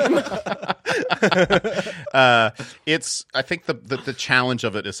like game. I think the challenge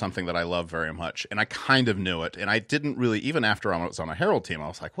of it is something that I love very much, and I kind of knew it, and I didn't really, even after I was on a Herald team, I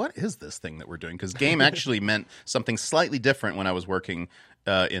was like, what is this thing that we're doing? Because game actually meant something slightly different when I was working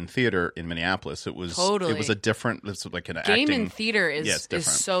in theater in Minneapolis. It was a different. It's like an game acting. In theater is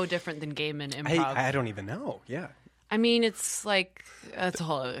so different than game in improv. I don't even know. Yeah. I mean, it's like that's a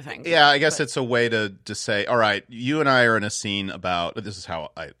whole other thing. Yeah, I guess it's a way to say, all right, you and I are in a scene about. This is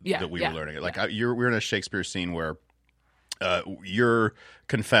how that we were learning it. Like we're in a Shakespeare scene where you're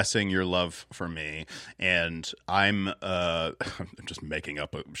confessing your love for me, and I'm just making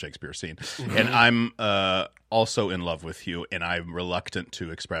up a Shakespeare scene, and I'm also in love with you, and I'm reluctant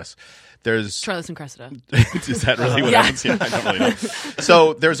to express. Troilus and Cressida. Is that really what happens? Yeah, I don't really know.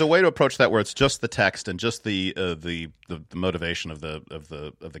 So there's a way to approach that where it's just the text and just the motivation of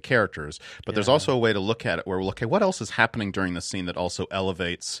the characters, but there's also a way to look at it where we'll look at what else is happening during the scene that also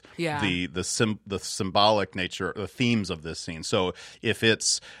elevates the symbolic nature, the themes of this scene. So if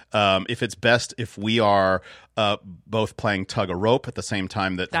it's best if we are both playing tug a rope at the same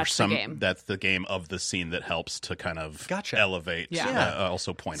time that's the game of the scene that helps to kind of elevate,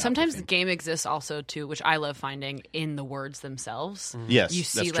 also point out. Sometimes the game exists also too, which I love finding in the words themselves. Mm-hmm. Yes, you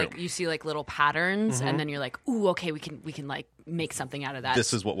see that's true. Little patterns, and then you're like, ooh, okay, we can like make something out of that.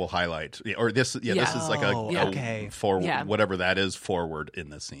 This is what we'll highlight, or this is like a forward, whatever that is, forward in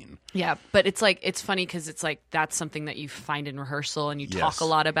the scene. Yeah, but it's like it's funny because it's like that's something that you find in rehearsal and you talk a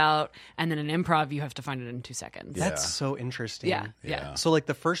lot about, and then in improv you have to find it in 2 seconds. That's so interesting. Yeah. So like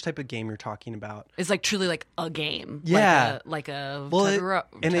the first type of game you're talking about is like truly like a game. Yeah, like a tug of rope.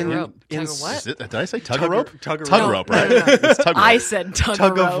 Tug of what? Did I say tug of rope? Tug of rope, right? No. It's tug of rope. I said tug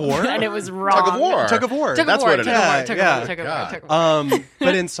of rope, war, and it was wrong. Tug of war. That's what it is. Tug of war.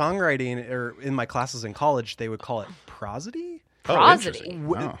 But in songwriting or in my classes in college, they would call it prosody. Prosody.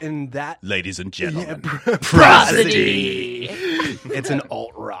 And that, ladies and gentlemen, prosody. It's an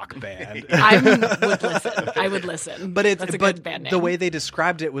alt rock band. I would listen. But that's a good band name. The way they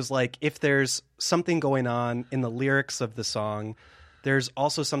described it was like if there's something going on in the lyrics of the song, there's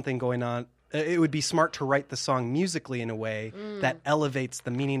also something going on. It would be smart to write the song musically in a way that elevates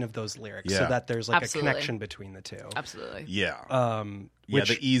the meaning of those lyrics, so that there's like a connection between the two. Absolutely. Yeah.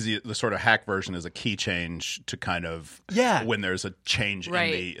 The sort of hack version is a key change to kind of when there's a change in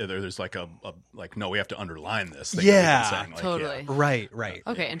there's like no, we have to underline this thing. Totally. Right.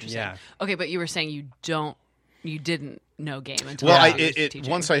 Okay, interesting. Yeah. Okay, but you were saying you didn't know game until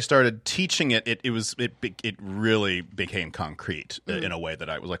once I started teaching it, it really became concrete in a way that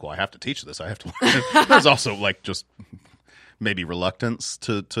I was like, well, I have to teach this. I have to learn. There's also like just maybe reluctance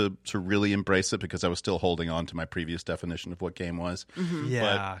to really embrace it because I was still holding on to my previous definition of what game was. Mm-hmm.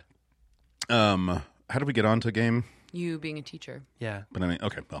 Yeah. But how did we get on to game? You being a teacher. Yeah. But I mean,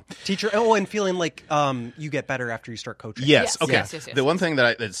 okay, well. Teacher, and feeling like you get better after you start coaching. Yes, okay. Yes. The one thing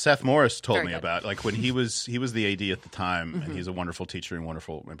that Seth Morris told me about, like when he was the AD at the time, and he's a wonderful teacher and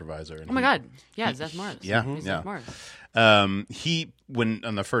wonderful improviser. And oh my God. Yeah, Seth Morris. Yeah, Seth Morris. When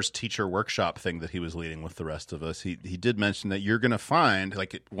on the first teacher workshop thing that he was leading with the rest of us, he did mention that you're going to find,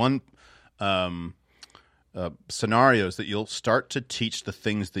 like one scenarios that you'll start to teach the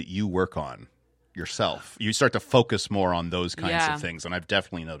things that you work on yourself. You start to focus more on those kinds of things, and I've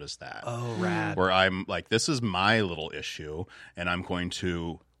definitely noticed that. Oh, rad. Where I'm like, this is my little issue, and I'm going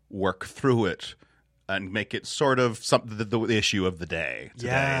to work through it and make it sort of the issue of the day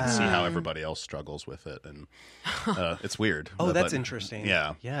today and see how everybody else struggles with it. And it's weird. That's interesting.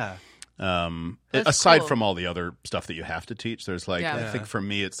 Yeah. That's aside cool. from all the other stuff that you have to teach, there's like I think for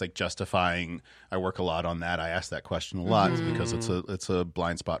me it's like justifying. I work a lot on that. I ask that question a lot because it's a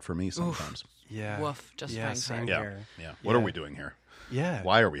blind spot for me sometimes. Yeah. Woof. Justifying. Yeah. What are we doing here? Yeah.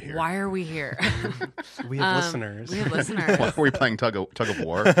 Why are we here? We have listeners. Why are we playing tug of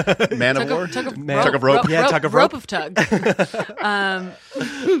war? Man of war? Tug of rope? Yeah, tug of rope. Rope of tug.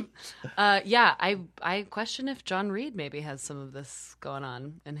 I question if John Reed maybe has some of this going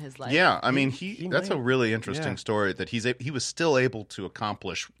on in his life. Yeah, I mean, that's a really interesting story that he was still able to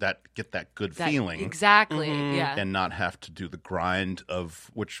accomplish get that good feeling. Exactly, yeah. And not have to do the grind of,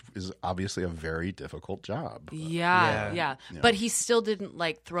 which is obviously a very difficult job. Yeah. But he still still didn't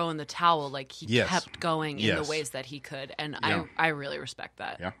like throw in the towel. Like he kept going in the ways that he could, and I really respect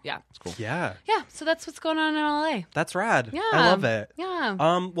that. Yeah, that's cool. Yeah. So that's what's going on in LA. That's rad. Yeah, I love it. Yeah.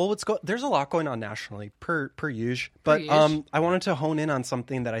 Well, there's a lot going on nationally per usual, but I wanted to hone in on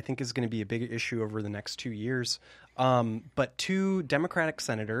something that I think is going to be a big issue over the next 2 years. But 2 Democratic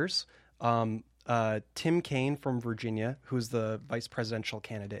senators, Tim Kaine from Virginia, who's the vice presidential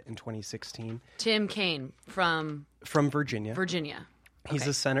candidate in 2016. Tim Kaine from Virginia. Virginia.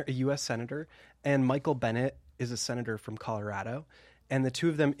 He's a U.S. senator, and Michael Bennet is a senator from Colorado. And the 2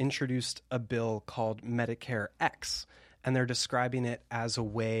 of them introduced a bill called Medicare X, and they're describing it as a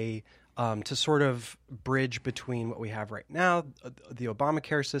way to sort of bridge between what we have right now, the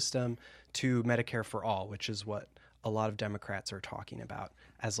Obamacare system, to Medicare For All, which is what a lot of Democrats are talking about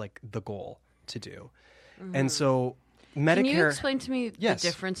as like the goal to do. Mm-hmm. And so Medicare... Can you explain to me the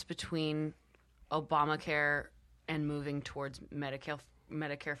difference between Obamacare and moving towards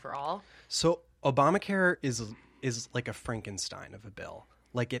Medicare For All? So Obamacare is like a Frankenstein of a bill.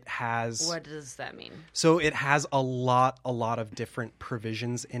 Like it has... What does that mean? So it has a lot of different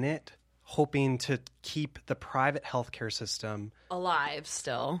provisions in it, hoping to keep the private healthcare system alive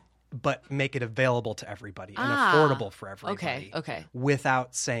still, but make it available to everybody and affordable for everybody. Okay.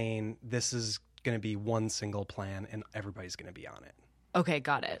 Without saying this is going to be one single plan and everybody's going to be on it. Okay,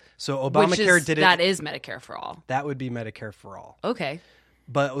 got it. So Obamacare did it. That is Medicare For All. That would be Medicare For All. Okay.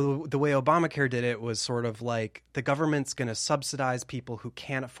 But the way Obamacare did it was sort of like the government's going to subsidize people who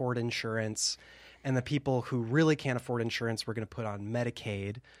can't afford insurance, and the people who really can't afford insurance we're going to put on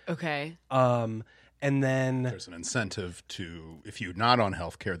Medicaid. Okay. And then there's an incentive to, if you're not on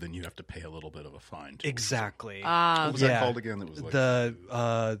health care, then you have to pay a little bit of a fine too. Exactly. What was that called again? It was like it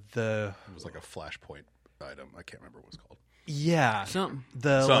was like a flashpoint item. I can't remember what it was called. Yeah. Something.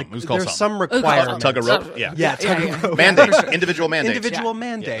 It was called there's some requirements. Tug of rope? Yeah. Tug of rope. Mandate. Individual mandate. Individual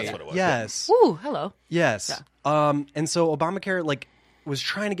mandate. Yeah, that's what it was. Yes. Ooh, hello. Yes. Yeah. And so Obamacare was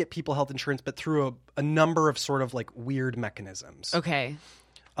trying to get people health insurance, but through a number of sort of like weird mechanisms. Okay.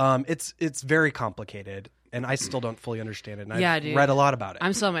 It's very complicated, and I still don't fully understand it. And I've read a lot about it.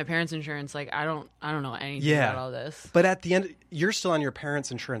 I'm still on my parents' insurance. Like I don't know anything about all this. But at the end, you're still on your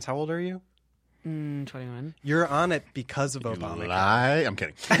parents' insurance. How old are you? 21. You're on it because of Obamacare. Lie. I'm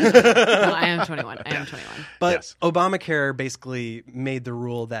kidding. No, I am 21. But Obamacare basically made the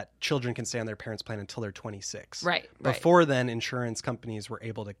rule that children can stay on their parents' plan until they're 26. Right. Before then, insurance companies were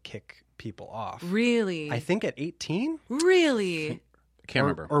able to kick people off. Really? I think at 18? Really? I can't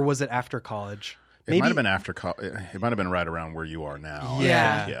remember. Or was it after college? It might have been after college. It might have been right around where you are now.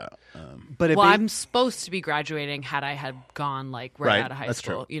 Yeah. But I'm supposed to be graduating had I had gone like right out of high that's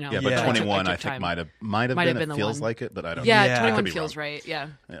school. True. You know, but 21 I think might have been. It feels like it, but I don't. Yeah, 21 feels right. Yeah.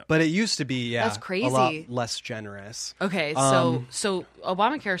 But it used to be that's crazy. A lot less generous. Okay, so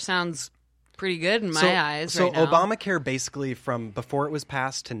Obamacare sounds pretty good in my eyes. So right now. Obamacare basically from before it was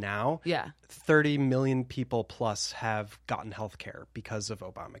passed to now, 30 million people plus have gotten health care because of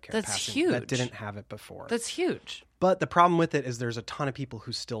Obamacare. That's passing. huge. That didn't have it before. That's huge. But the problem with it is there's a ton of people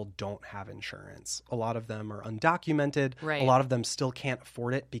who still don't have insurance. A lot of them are undocumented. Right. A lot of them still can't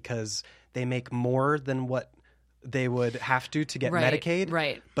afford it because they make more than what they would have to get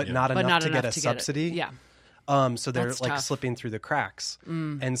Medicaid, but not enough to get a subsidy. Yeah. So they're That's like tough. slipping through the cracks.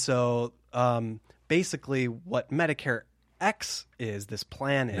 And so basically what Medicare X is, this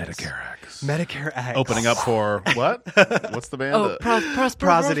plan is... Medicare X. Opening up for what? What's the band? Oh,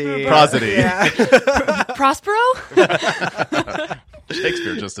 Prosody. Prosody. Yeah. Prospero?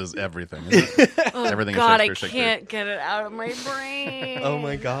 Shakespeare just is everything. Everything God, is Shakespeare. I can't get it out of my brain. Oh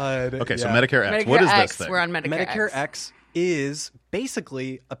my God. Okay, so Medicare X. What is this thing? We're on Medicare X is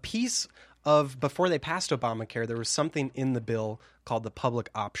basically a piece of, before they passed Obamacare, there was something in the bill called the public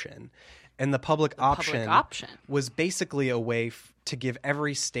option. And the public option was basically a way to give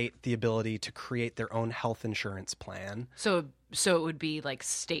every state the ability to create their own health insurance plan. So it would be like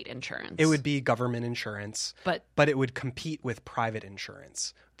state insurance. It would be government insurance, but it would compete with private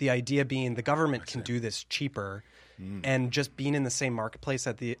insurance. The idea being the government can do this cheaper, and just being in the same marketplace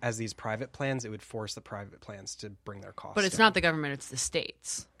as these private plans, it would force the private plans to bring their costs But it's down. not the government, it's the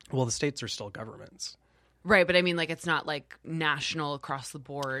states. Well, the states are still governments. Right, but I mean, like, it's not like national across the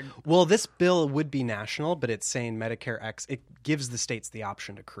board. Well, this bill would be national, but it's saying Medicare X. It gives the states the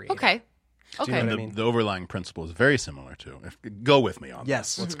option to create. Okay. It. Do you know what I mean? The overlying principle is very similar to. Go with me on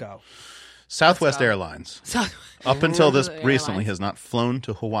yes, this. let's go. Southwest Airlines, up until this recently, has not flown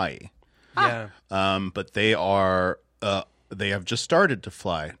to Hawaii. Yeah. But they are. They have just started to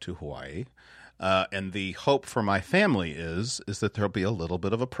fly to Hawaii. And the hope for my family is that there'll be a little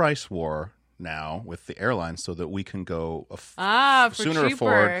bit of a price war now with the airlines so that we can go sooner cheaper.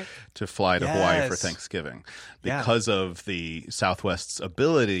 afford to fly to Hawaii for Yes. Thanksgiving because of the Southwest's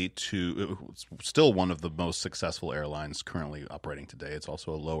ability to still one of the most successful airlines currently operating today. It's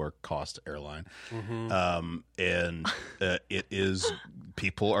also a lower cost airline. And it is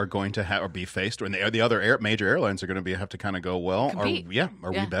people are going to have or be faced, and the other major airlines are going to have to kind of go, well, are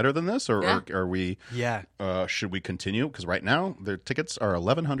we better than this, or are we? Yeah. Should we continue? Because right now their tickets are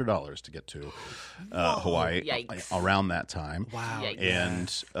 $1,100 to get to Hawaii around that time. Wow. Yikes.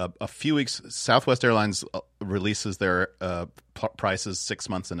 And a few weeks, Southwest Airlines releases their prices 6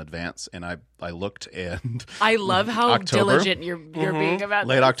 months in advance, and I looked, and I love how October, diligent you're being about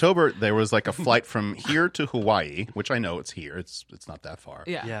late this. October, there was like a flight from here to Hawaii, which I know it's here. It's not that far.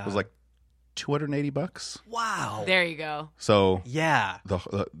 Yeah. It was like $280. Wow. There you go. So Yeah.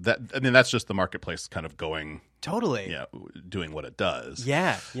 that's just the marketplace kind of going, Totally. doing what it does.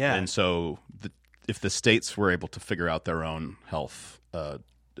 Yeah. Yeah. And so if the states were able to figure out their own health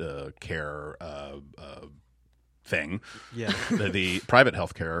care thing, the private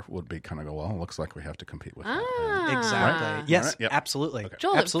healthcare would be kind of go, well, it looks like we have to compete with that. Exactly. Right? Yes, Right? Yep. absolutely. Okay.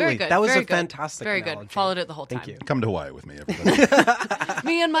 Joel, Absolutely. very good. That was very a good. fantastic Very analogy. good. Followed it the whole time. Thank you. Come to Hawaii with me, everybody.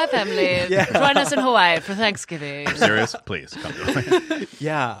 Me and my family. Join us in Hawaii for Thanksgiving. Serious? Please come to Hawaii.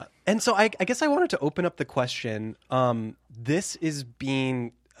 Yeah. And so I guess I wanted to open up the question. This is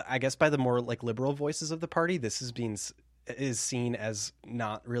being, I guess, by the more like liberal voices of the party, this is seen as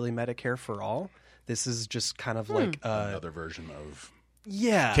not really Medicare for all. This is just kind of like Another version of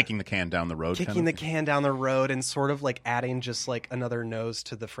yeah, kicking the can down the road. kicking the can down the road and sort of like adding just like another nose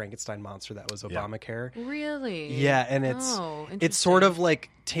to the Frankenstein monster that was Obamacare. Really? Yeah, and it's sort of like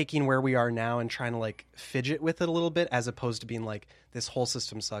taking where we are now and trying to like fidget with it a little bit, as opposed to being like, this whole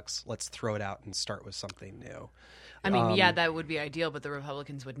system sucks, let's throw it out and start with something new. I mean, that would be ideal, but the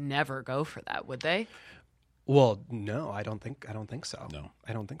Republicans would never go for that, would they? Well, no, I don't think so. No.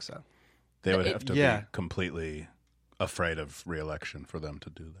 I don't think so. They would have to be completely afraid of re-election for them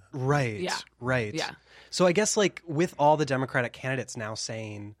to do that. Right. Yeah. Right. Yeah. So I guess like with all the Democratic candidates now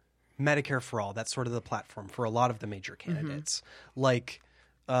saying Medicare for all, that's sort of the platform for a lot of the major candidates. Like,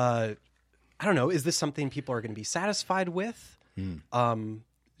 I don't know, is this something people are going to be satisfied with?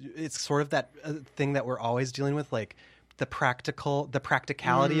 It's sort of that thing that we're always dealing with, like the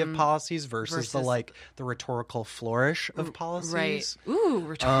practicality of policies versus the rhetorical flourish of policies. Right. Ooh,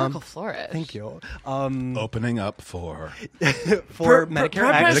 rhetorical flourish. Thank you. Opening up for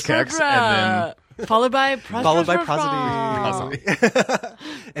Medicare Act. and then followed by prosody.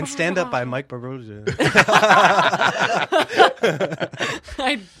 And Stand Up by Mike Barbosa.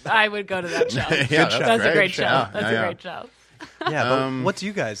 I would go to that show. that's a great show. Yeah, That's a great show. Yeah, but what do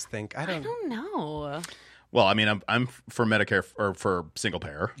you guys think? I I don't know. Well, I mean, I'm for Medicare or for single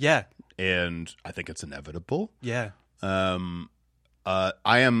payer. Yeah. And I think it's inevitable. Yeah. I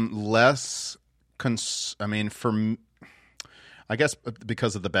am less. I guess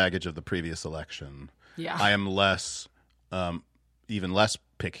because of the baggage of the previous election, I am less, even less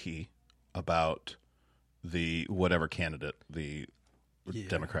picky about the whatever candidate the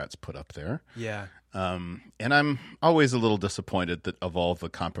Democrats put up there. Yeah. And I'm always a little disappointed that of all the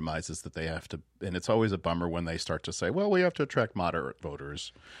compromises that they have to, and it's always a bummer when they start to say, well, we have to attract moderate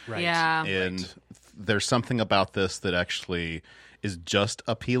voters. Right. Yeah. And there's something about this that actually is just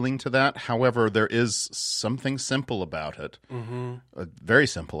appealing to that. However, there is something simple about it, very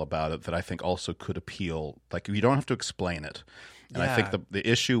simple about it, that I think also could appeal. Like, you don't have to explain it. And I think the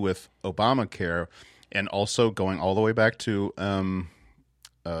issue with Obamacare, and also going all the way back to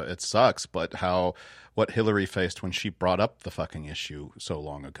it sucks, but what Hillary faced when she brought up the fucking issue so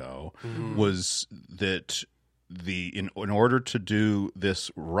long ago was that in order to do this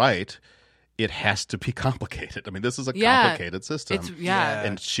right, it has to be complicated. I mean, this is a complicated system.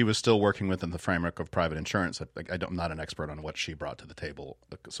 And she was still working within the framework of private insurance. I'm not an expert on what she brought to the table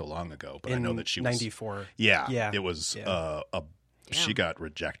so long ago, but I know that she was 94. Yeah. It was she got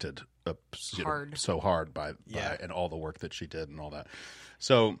rejected so hard by and all the work that she did and all that.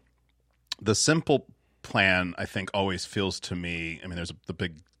 So the simple plan, I think, always feels to me, I mean, there's the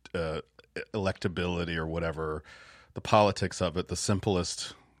big electability or whatever, the politics of it, the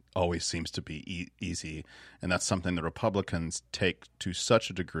simplest always seems to be easy. And that's something the Republicans take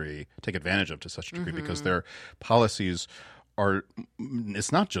advantage of to such a degree because their policies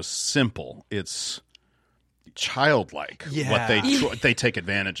it's not just simple, it's childlike what they take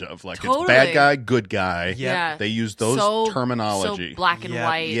advantage of. Like Totally. it's bad guy, good guy. Yeah. They use those terminology. So black and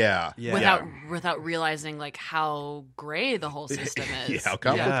white. Yeah. Without realizing like how gray the whole system is. How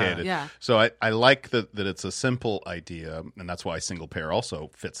complicated. Yeah. So I like that it's a simple idea, and that's why single payer also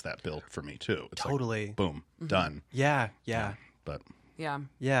fits that bill for me too. It's totally. Like, boom, done. Yeah. But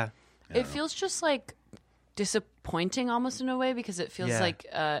yeah. It feels just like disappointing almost in a way because it feels like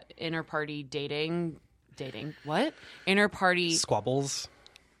inter-party dating. What? Inter-party squabbles.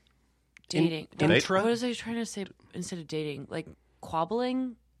 Dating. Intra? What was I trying to say instead of dating? Like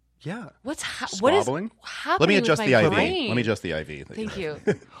quabbling? Yeah. What is happening? Let me adjust the brain? IV. Let me adjust the IV. Thank you.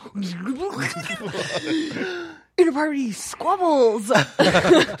 Inter-party squabbles.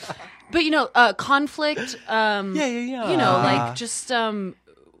 But conflict. Like just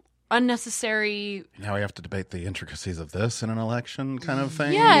unnecessary. Now we have to debate the intricacies of this in an election kind of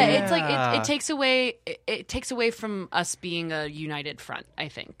thing. Yeah, it's like it takes away. It takes away from us being a united front. I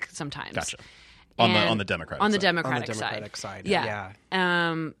think sometimes. Gotcha. On the Democratic on the side. Democratic side. Yeah.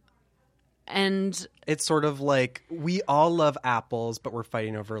 And it's sort of like we all love apples, but we're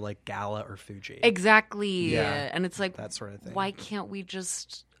fighting over like Gala or Fuji. Exactly. Yeah. And it's like that sort of thing. Why can't we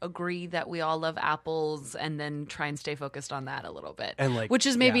just agree that we all love apples and then try and stay focused on that a little bit? And like, which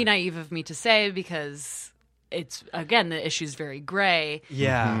is maybe naive of me to say because it's again the issue's very gray.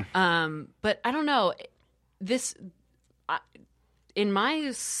 Yeah. But I don't know. In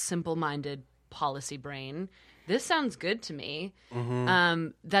my simple-minded policy brain, this sounds good to me.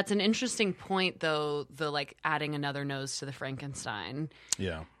 That's an interesting point, though, the like adding another nose to the Frankenstein.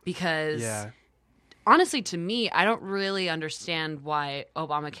 Yeah. Because honestly, to me, I don't really understand why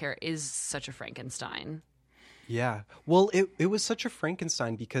Obamacare is such a Frankenstein. Yeah. Well, it was such a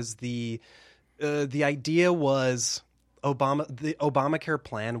Frankenstein because the idea was the Obamacare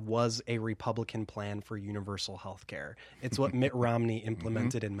plan was a Republican plan for universal health care. It's what Mitt Romney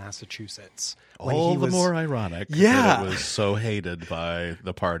implemented in Massachusetts. All the more ironic that it was so hated by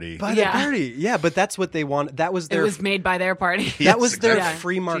the party. The party. Yeah, but that's what they wanted. That was their... It was made by their party. That was their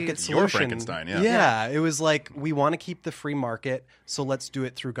free market solution. Your Frankenstein, Yeah, it was like, we want to keep the free market, so let's do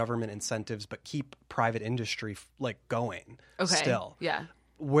it through government incentives, but keep private industry like going still. Yeah.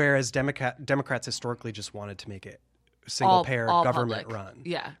 Whereas Democrats historically just wanted to make it single payer government public. run.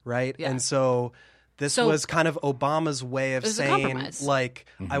 Yeah. Right? Yeah. And so this was kind of Obama's way of saying, like,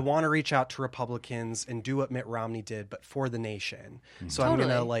 I want to reach out to Republicans and do what Mitt Romney did, but for the nation. So I'm going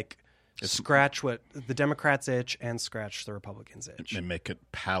to, like, scratch what the Democrats itch and scratch the Republicans itch. And make it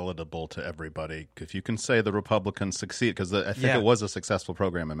palatable to everybody. If you can say the Republicans succeed, because I think it was a successful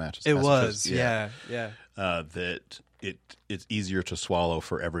program in Massachusetts. It was, yeah. That it's easier to swallow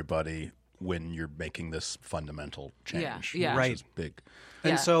for everybody when you're making this fundamental change, which is big.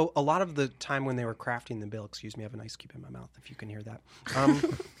 And so a lot of the time when they were crafting the bill, excuse me, I have an ice cube in my mouth if you can hear that.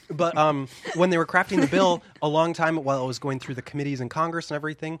 But when they were crafting the bill, a long time while it was going through the committees in Congress and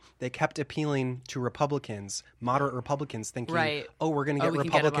everything, they kept appealing to Republicans, moderate Republicans, thinking, oh, we're going to get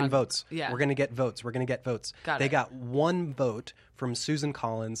Republican votes. Yeah. We're going to get votes. We're going to get votes. They got one vote from Susan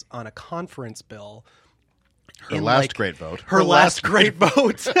Collins on a conference bill. Her last great vote. Her last great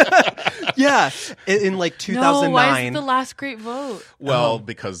vote. Yeah. In like 2009. No, why is it the last great vote? Well,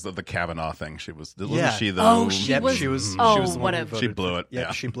 because of the Kavanaugh thing. Wasn't she the... Oh, she was she was the one who voted. She blew it.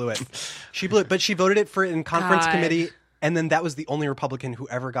 Yep, she blew it. She blew it. But she voted it for in conference committee, and then that was the only Republican who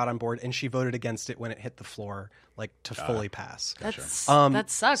ever got on board, and she voted against it when it hit the floor, like, to fully pass. That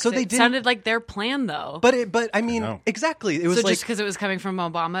sucks. So it sounded like their plan, though. But I mean, exactly. It was just because it was coming from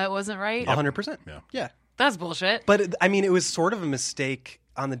Obama, it wasn't right? 100%. Yeah. That's bullshit. But, I mean, it was sort of a mistake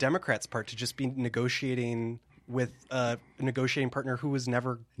on the Democrats' part to just be negotiating with a negotiating partner who was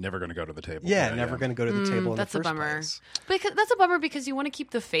never going to go to the table. Never going to go to the table in the first place. That's a bummer because you want to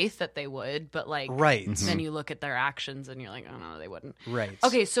keep the faith that they would, but like then you look at their actions and you're like, oh no, they wouldn't. Right.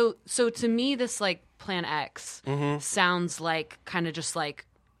 Okay, so to me this like Plan X sounds like kind of just like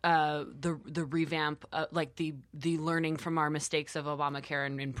the revamp, like the learning from our mistakes of Obamacare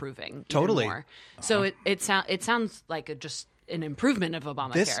and improving even more. So it sounds like just an improvement of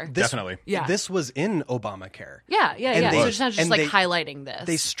Obamacare. Definitely. Yeah. This was in Obamacare. Yeah. So it's not just like highlighting this.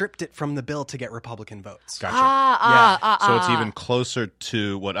 They stripped it from the bill to get Republican votes. Gotcha. So it's even closer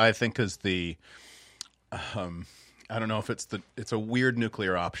to what I think is the I don't know if it's a weird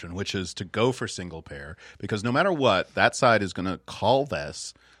nuclear option, which is to go for single payer, because no matter what, that side is going to call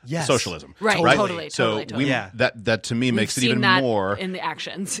this socialism. Right, totally. So that to me makes it even more in the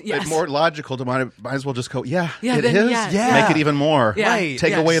actions. Yes. more logical to might as well just go, it is. Yeah. Make it even more. Yeah. Right.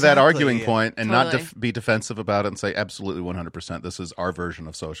 Take away that arguing point and Totally. not be defensive about it and say absolutely 100%. This is our version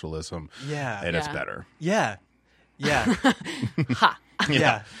of socialism. Yeah. And it's better. Yeah. Yeah. Ha.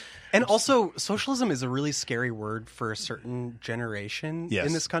 Yeah. And also, socialism is a really scary word for a certain generation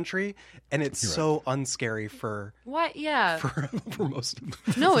in this country, and it's so unscary for What? Yeah. for most of them.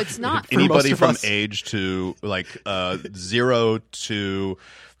 No, it's not. Anybody most of from us. age to 0 to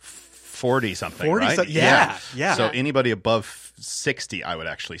 40 something, 40 right? something, yeah. So anybody above 60, I would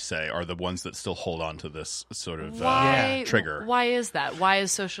actually say, are the ones that still hold on to this sort of trigger. Why is that? Why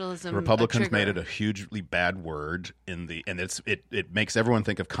is socialism? Republicans a trigger? made it a hugely bad word and it makes everyone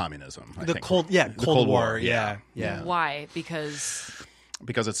think of communism. I think. Cold War. Yeah. Why? Because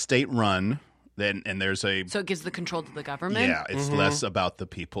it's state run. And there's a so it gives the control to the government. Yeah, it's less about the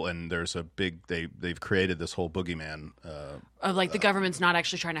people, and there's a big they've created this whole boogeyman Of like the government's not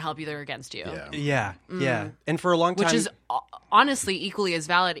actually trying to help you; they're against you. Yeah. And for a long time, Which is honestly equally as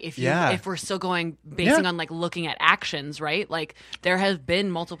valid if we're still basing on like looking at actions, right? Like there have been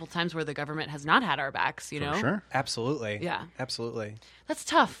multiple times where the government has not had our backs, you know? sure. Absolutely. Yeah. Absolutely. That's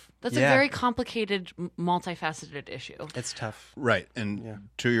tough. That's a very complicated, multifaceted issue. It's tough. Right, and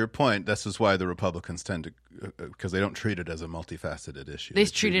to your point, this is why the Republicans tend to because they don't treat it as a multifaceted issue. They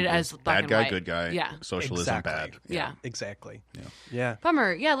treat it as black bad and guy, white. good guy. Yeah. Socialism Exactly. bad. Yeah. Exactly. Yeah.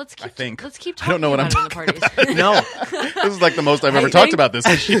 Bummer. Yeah, let's keep I talking don't know what about I'm it in the parties. No. This is like the most I've ever talked about this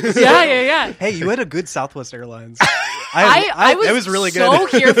issue. Yeah. Hey, you had a good Southwest Airlines. It was really so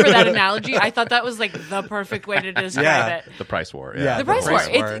good. here for that analogy. I thought that was like the perfect way to describe it. The price war. Yeah. The price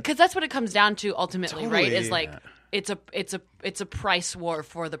war, because that's what it comes down to ultimately, right? Totally. Is like it's a price war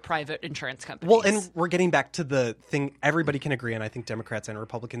for the private insurance companies. Well, and we're getting back to the thing everybody can agree on, I think Democrats and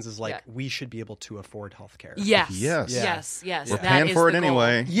Republicans, is like we should be able to afford health care. yes. We're that paying is for it the goal.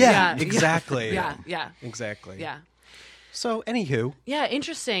 anyway. Yeah, exactly. Yeah. Exactly. Yeah. So, anywho. Yeah,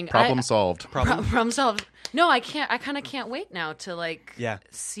 interesting. Problem solved. Problem solved. No, I can't. I kind of can't wait now to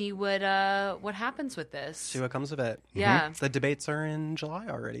see what happens with this. See what comes of it. Yeah. The debates are in July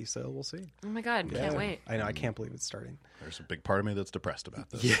already, so we'll see. Oh my God, can't wait. I know, I can't believe it's starting. There's a big part of me that's depressed about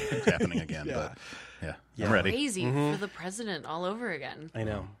this. It's happening again, but I'm ready. Crazy for the president all over again. I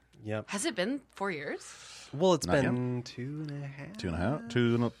know. Yep. Has it been 4 years? Well, it's Not been 2.5.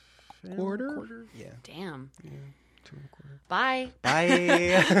 2.5? 2.25? Yeah. Damn. 2.25. Bye.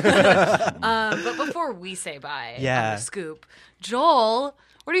 Bye. But before we say bye, Yeah. on the scoop, Joel,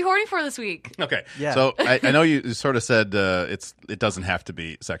 what are you horny for this week? Okay. Yeah. So I know you sort of said it doesn't have to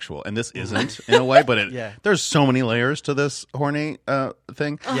be sexual, and this isn't in a way, but there's so many layers to this horny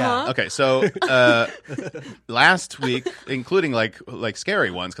thing. Yeah. Okay. So last week, including like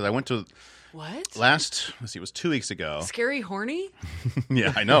scary ones, because I went to What? it was 2 weeks ago. Scary horny?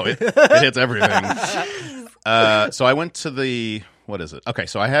 Yeah, I know. It hits everything. So I went to what is it? Okay,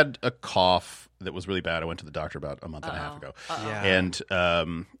 so I had a cough that was really bad. I went to the doctor about a month and a half ago. Yeah. And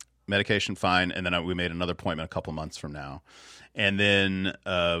medication, fine. And then we made another appointment a couple months from now. And then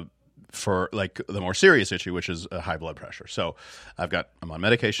for like the more serious issue, which is high blood pressure. So I'm on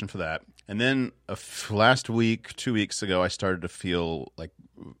medication for that. And then last week, 2 weeks ago, I started to feel like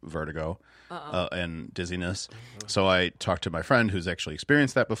vertigo. And dizziness. So I talked to my friend who's actually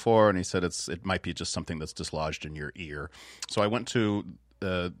experienced that before, and he said it might be just something that's dislodged in your ear. So I went to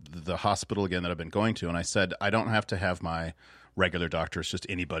the hospital again that I've been going to, and I said, I don't have to have my regular doctor. It's just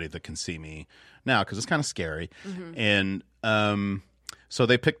anybody that can see me now, because it's kind of scary. And so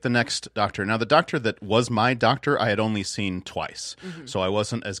they picked the next doctor. Now, the doctor that was my doctor, I had only seen twice, so I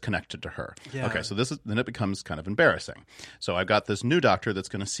wasn't as connected to her. Yeah. Okay, so then it becomes kind of embarrassing. So I've got this new doctor that's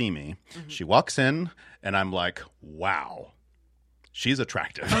going to see me. She walks in, and I'm like, wow, she's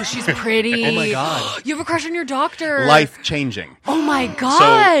attractive. Oh, she's pretty. Oh, my God. You have a crush on your doctor. Life-changing. Oh, my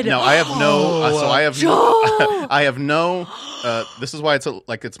God. So now I have Joel. I have no. This is why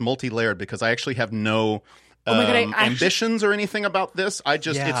it's multi-layered, because I actually have no. Oh my God, ambitions or anything about this.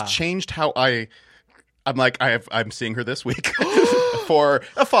 It's changed how I'm like, I'm seeing her this week for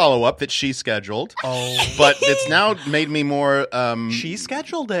a follow-up that she scheduled. Oh. But it's now made me more... She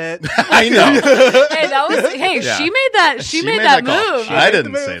scheduled it. I know. She made that call. move. I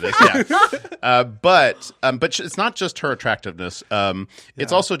didn't say this, yeah. But it's not just her attractiveness.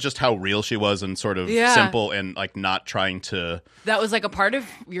 It's also just how real she was and sort of simple and like not trying to... That was like a part of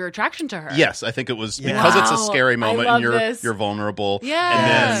your attraction to her. Yes, I think it was because it's a scary moment and you're vulnerable. Yes.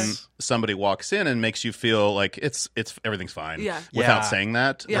 And then somebody walks in and makes you feel like it's everything's fine Yeah. without saying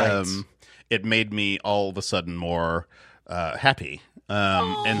that. Right. It made me all of a sudden more happy.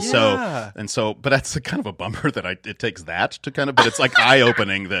 And so, but that's kind of a bummer that it takes that to kind of, but it's like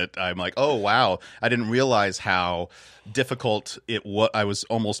eye-opening that I'm like, oh, wow, I didn't realize how difficult I was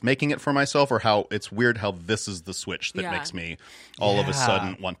almost making it for myself, or how it's weird how this is the switch that makes me all of a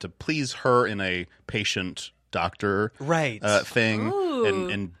sudden want to please her in a patient doctor thing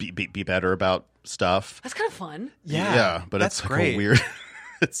and be better about stuff. That's kind of fun. Yeah, but that's great. Weird.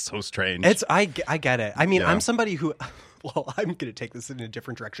 It's so strange. I get it. I mean, I'm somebody who... Well, I'm going to take this in a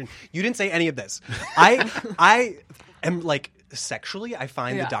different direction. You didn't say any of this. I am like sexually, I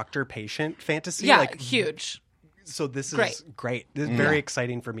find the doctor-patient fantasy like huge. So this is great. This is very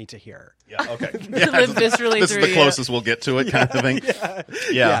exciting for me to hear. Yeah, okay. Live viscerally this through is the closest we'll get to it kind of thing.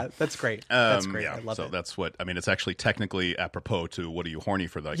 Yeah, that's great. That's great. I love it. So that's what, I mean, it's actually technically apropos to what are you horny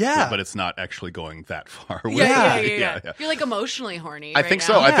for? Like, but it's not actually going that far. Yeah. You're like emotionally horny. I think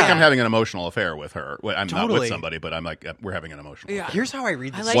so. I think I'm having an emotional affair with her. I'm not with somebody, but I'm like, we're having an emotional affair. Here's how I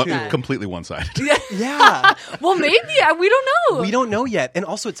read this. I like that. Completely one-sided. Yeah. Well, maybe. We don't know. We don't know yet. And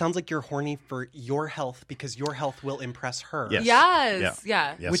also, it sounds like you're horny for your health because your health will impress her. Yes.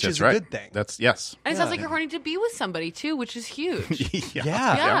 Yeah. Yes, which is right. a good thing. Yes. And it sounds like you're horny to be with somebody, too, which is huge.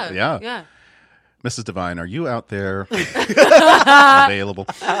 Yeah. Mrs. Devine, are you out there available?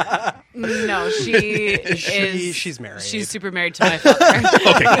 No, she's married. She's super married to my father.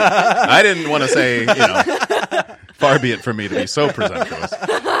 Okay. I didn't want to say, far be it from me to be so presumptuous.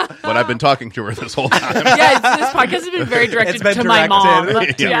 But I've been talking to her this whole time. This podcast has been very directed to my mom.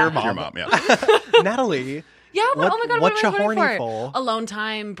 To your mom. Natalie. Yeah, oh my God, what you am I horny for? Alone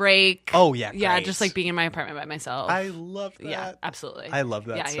time, break. Oh, yeah, Yeah, great. just like being in my apartment by myself. I love that. Yeah, absolutely. I love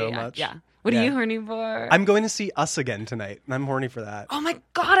that so much. Yeah. What are you horny for? I'm going to see Us again tonight, and I'm horny for that. Oh my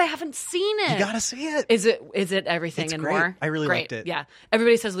God, I haven't seen it. You gotta see it. Is it everything It's and great. more? I really great. liked it. Yeah.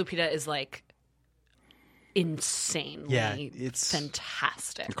 Everybody says Lupita is like insanely it's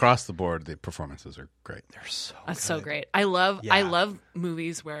fantastic. Across the board, the performances are great. They're so That's good. so great. I love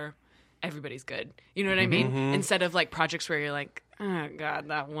movies where everybody's good. You know what I mean? Instead of like projects where you're like, oh God,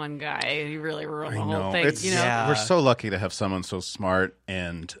 that one guy, he really ruined the whole thing. We're so lucky to have someone so smart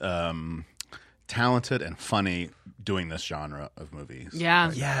and talented and funny doing this genre of movies. Yeah.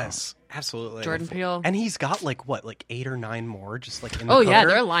 Yes, absolutely. Jordan Peele. And he's got like 8 or 9 more just like in the cooker. yeah,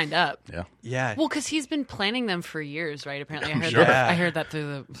 they're lined up. Yeah. Well, because he's been planning them for years, right? Apparently, I heard that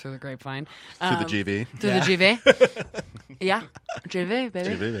through the grapevine. Through the GV. Through the GV. Yeah. GV,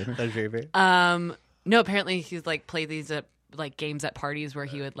 baby. The JV. No, apparently he's like played these like games at parties where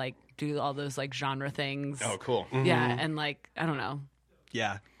he would like do all those like genre things. Oh, cool. Yeah, and like I don't know.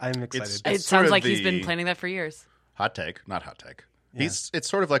 Yeah, I'm excited. It sounds like he's been planning that for years. Not hot take. It's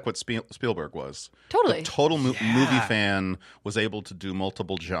sort of like what Spielberg was. Totally. The total movie fan was able to do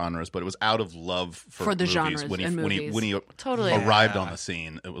multiple genres, but it was out of love for the movies. genres when he totally arrived on the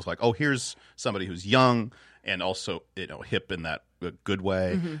scene, it was like, oh, here's somebody who's young and also hip in that good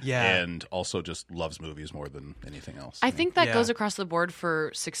way, and also just loves movies more than anything else. I think that goes across the board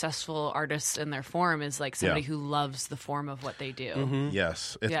for successful artists in their form is like somebody who loves the form of what they do.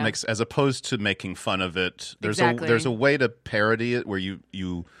 Yes, it makes, as opposed to making fun of it. There's Exactly. a way to parody it where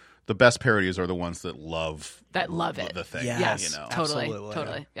you the best parodies are the ones that love it. the thing. Yes. Totally. Absolutely.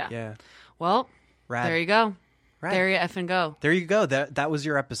 Totally. Yeah. Yeah. Well, Rad. there you go. Rad. There you effing go. There you go. That was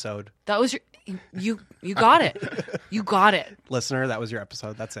your episode. That was you got it. You got it. Listener, that was your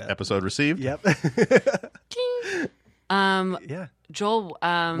episode. That's it. Episode received. Yep. Yeah. Joel,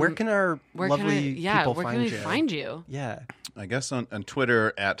 where can our lovely people where find can we you? find you? Yeah. I guess on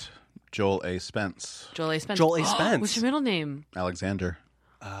Twitter at Joel A. Spence. Joel A. Spence. Joel A. Spence. What's your middle name? Alexander.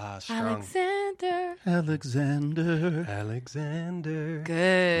 Strong. Alexander.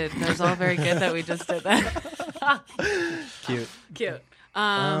 Good. That was all very good that we just did that. Cute. Cute.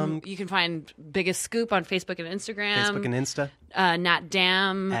 You can find Biggest Scoop on Facebook and Instagram. Facebook and Insta. Nat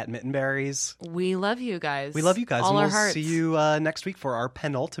Dam. At Mittenberries. We love you guys. We love you guys. All and our we'll hearts. see you next week for our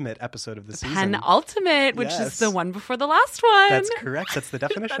penultimate episode of the season. Penultimate, which Yes. is the one before the last one. That's correct. That's the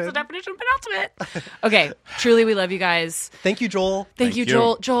definition. That's the definition of penultimate. Okay. Truly, we love you guys. Thank you, Joel. Thank you,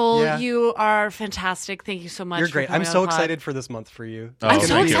 Joel. Joel, Yeah. you are fantastic. Thank you so much. You're for great. coming I'm on so the pod. excited for this month for you. Oh, I'm thank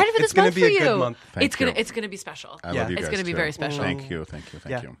so you. excited for this It's gonna month be for a you. good month. It's Thank you. gonna be special. I love you It's guys gonna be too. very special. Thank you.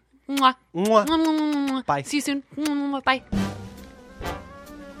 Yeah. you. Mwah. Mwah. Mwah. Bye. See you soon. Mwah. Bye.